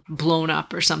don't know, blown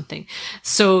up or something.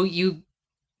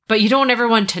 But you don't ever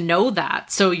want to know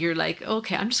that. So you're like,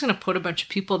 okay, I'm just going to put a bunch of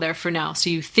people there for now. So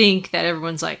you think that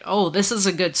everyone's like, oh, this is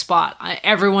a good spot.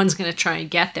 Everyone's going to try and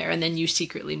get there. And then you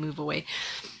secretly move away.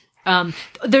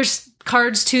 There's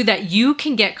cards too that you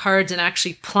can get cards and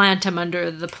actually plant them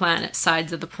under the planet,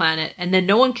 sides of the planet, and then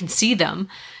no one can see them,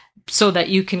 so that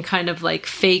you can kind of, like,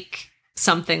 fake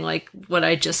something like what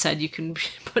I just said. You can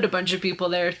put a bunch of people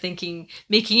there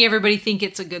making everybody think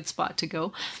it's a good spot to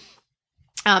go.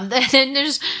 Then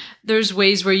there's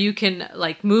ways where you can,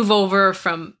 like, move over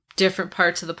from different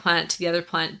parts of the planet to the other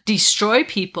planet, destroy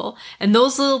people, and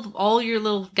all your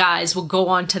little guys will go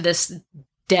on to this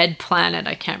dead planet.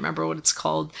 I can't remember what it's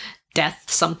called, death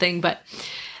something, but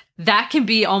that can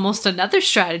be almost another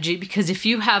strategy, because if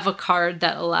you have a card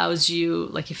that allows you,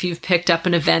 like, if you've picked up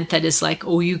an event that is like,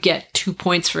 oh, you get 2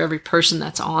 points for every person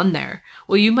that's on there,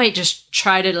 well, you might just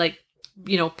try to, like,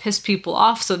 piss people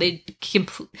off, so they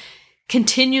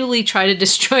continually try to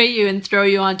destroy you and throw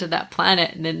you onto that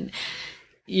planet, and then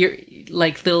you're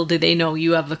like, little do they know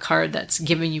you have the card that's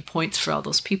giving you points for all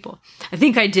those people. I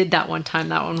think I did that one time.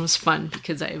 That one was fun,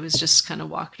 because I was just kind of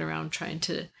walking around trying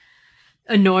to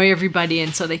annoy everybody,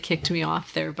 and so they kicked me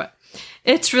off there. But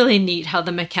it's really neat how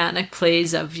the mechanic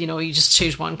plays of, you just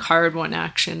choose one card, one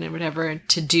action, and whatever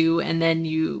to do, and then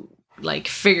you, like,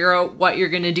 figure out what you're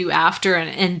going to do after,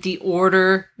 and the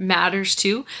order matters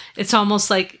too. It's almost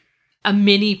like a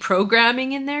mini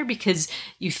programming in there, because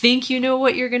you think you know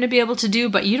what you're going to be able to do,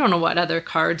 but you don't know what other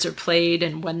cards are played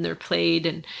and when they're played,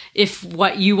 and if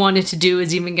what you wanted to do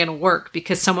is even going to work,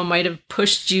 because someone might have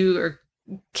pushed you or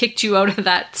kicked you out of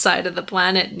that side of the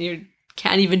planet, and you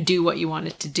can't even do what you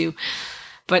wanted to do.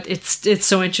 But it's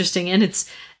so interesting, and it's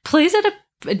plays at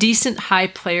a decent high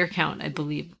player count, I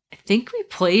believe. I think we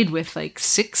played with, like,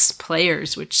 6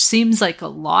 players, which seems like a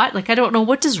lot. Like, I don't know,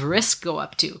 what does Risk go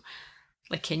up to?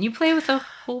 Like, can you play with a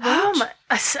whole bunch?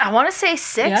 I want to say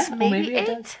 6, maybe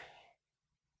 8.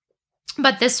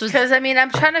 But this was Because, I mean,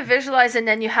 I'm trying to visualize, and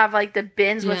then you have, like, the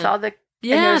bins with all the...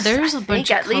 there's a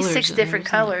bunch of at least 6 different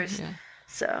colors. Yeah.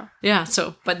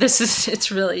 So But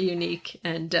it's really unique.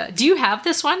 And do you have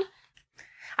this one?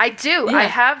 I do. Yeah. I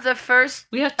have the first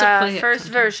We have to play first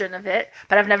sometime. version of it,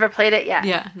 but I've never played it yet.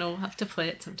 Yeah, no, we'll have to play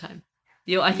it sometime.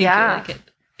 I think you'll like it.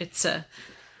 It's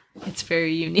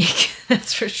very unique,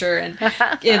 that's for sure. And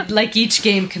like each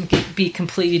game can be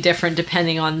completely different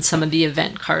depending on some of the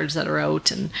event cards that are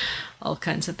out and all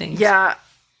kinds of things. Yeah.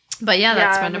 But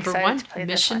that's my I'm number excited one, to play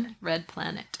this Mission one. Red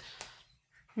Planet.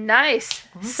 Nice.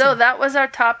 Awesome. So that was our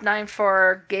top 9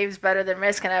 for Games Better Than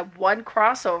Risk, and I have one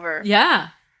crossover. Yeah,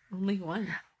 only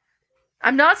one.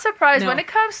 I'm not surprised No. when it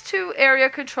comes to area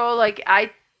control. Like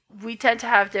we tend to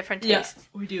have different tastes.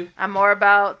 Yeah, we do. I'm more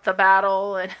about the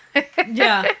battle and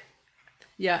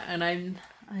Yeah, and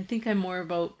I think I'm more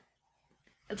about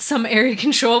some area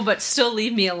control, but still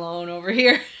leave me alone over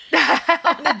here. I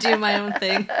want to do my own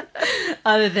thing,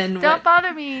 other than Don't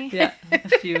bother me. Yeah, a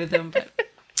few of them, but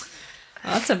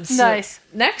awesome. So Nice.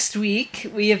 Next week,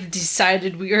 we have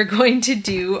decided we are going to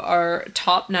do our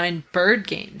top 9 bird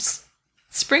games.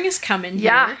 Spring is coming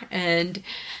here, and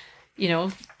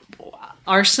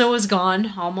our snow is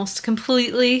gone almost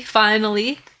completely,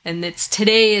 finally. And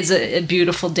today is a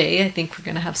beautiful day. I think we're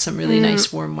going to have some really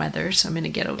nice warm weather, so I'm going to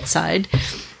get outside.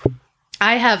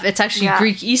 It's actually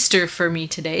Greek Easter for me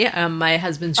today. My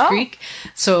husband's Greek,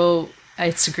 so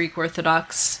it's a Greek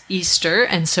Orthodox Easter,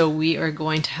 and so we are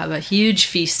going to have a huge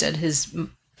feast at his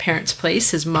parents'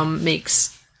 place. His mom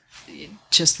makes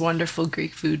just wonderful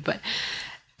Greek food, but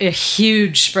a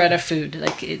huge spread of food.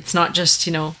 Like, it's not just,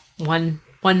 one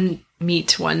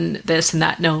meat, one this and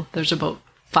that. No, there's about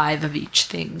 5 of each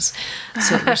things.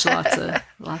 So there's lots of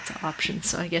options.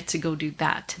 So I get to go do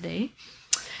that today.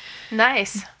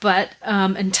 Nice. But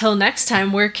until next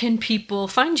time, where can people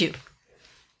find you?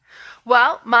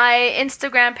 Well, my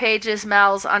Instagram page is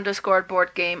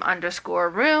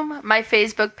Mal's_boardgame_room. My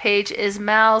Facebook page is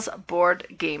Mal's Board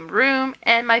Game Room.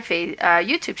 And my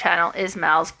YouTube channel is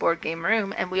Mal's Board Game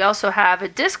Room. And we also have a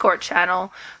Discord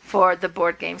channel for the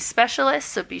board game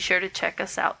specialists. So be sure to check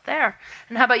us out there.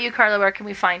 And how about you, Carla? Where can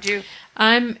we find you?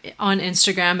 I'm on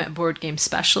Instagram at Board Game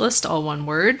Specialist, all one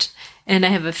word. And I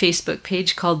have a Facebook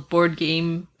page called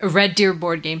Red Deer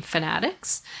Board Game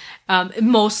Fanatics.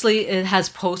 Mostly it has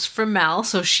posts from Mal,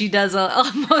 so she does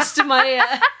most of my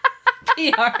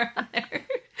PR on there.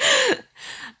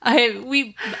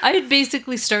 I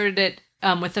basically started it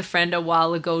with a friend a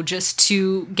while ago just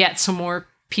to get some more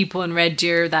people in Red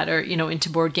Deer that are into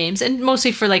board games, and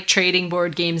mostly for like trading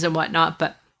board games and whatnot.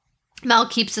 But Mal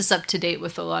keeps us up to date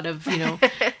with a lot of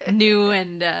new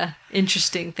and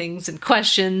interesting things and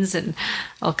questions and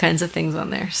all kinds of things on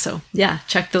there. So yeah,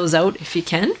 check those out if you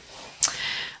can.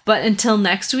 But until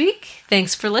next week,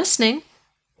 thanks for listening.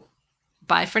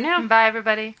 Bye for now. Bye,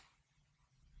 everybody.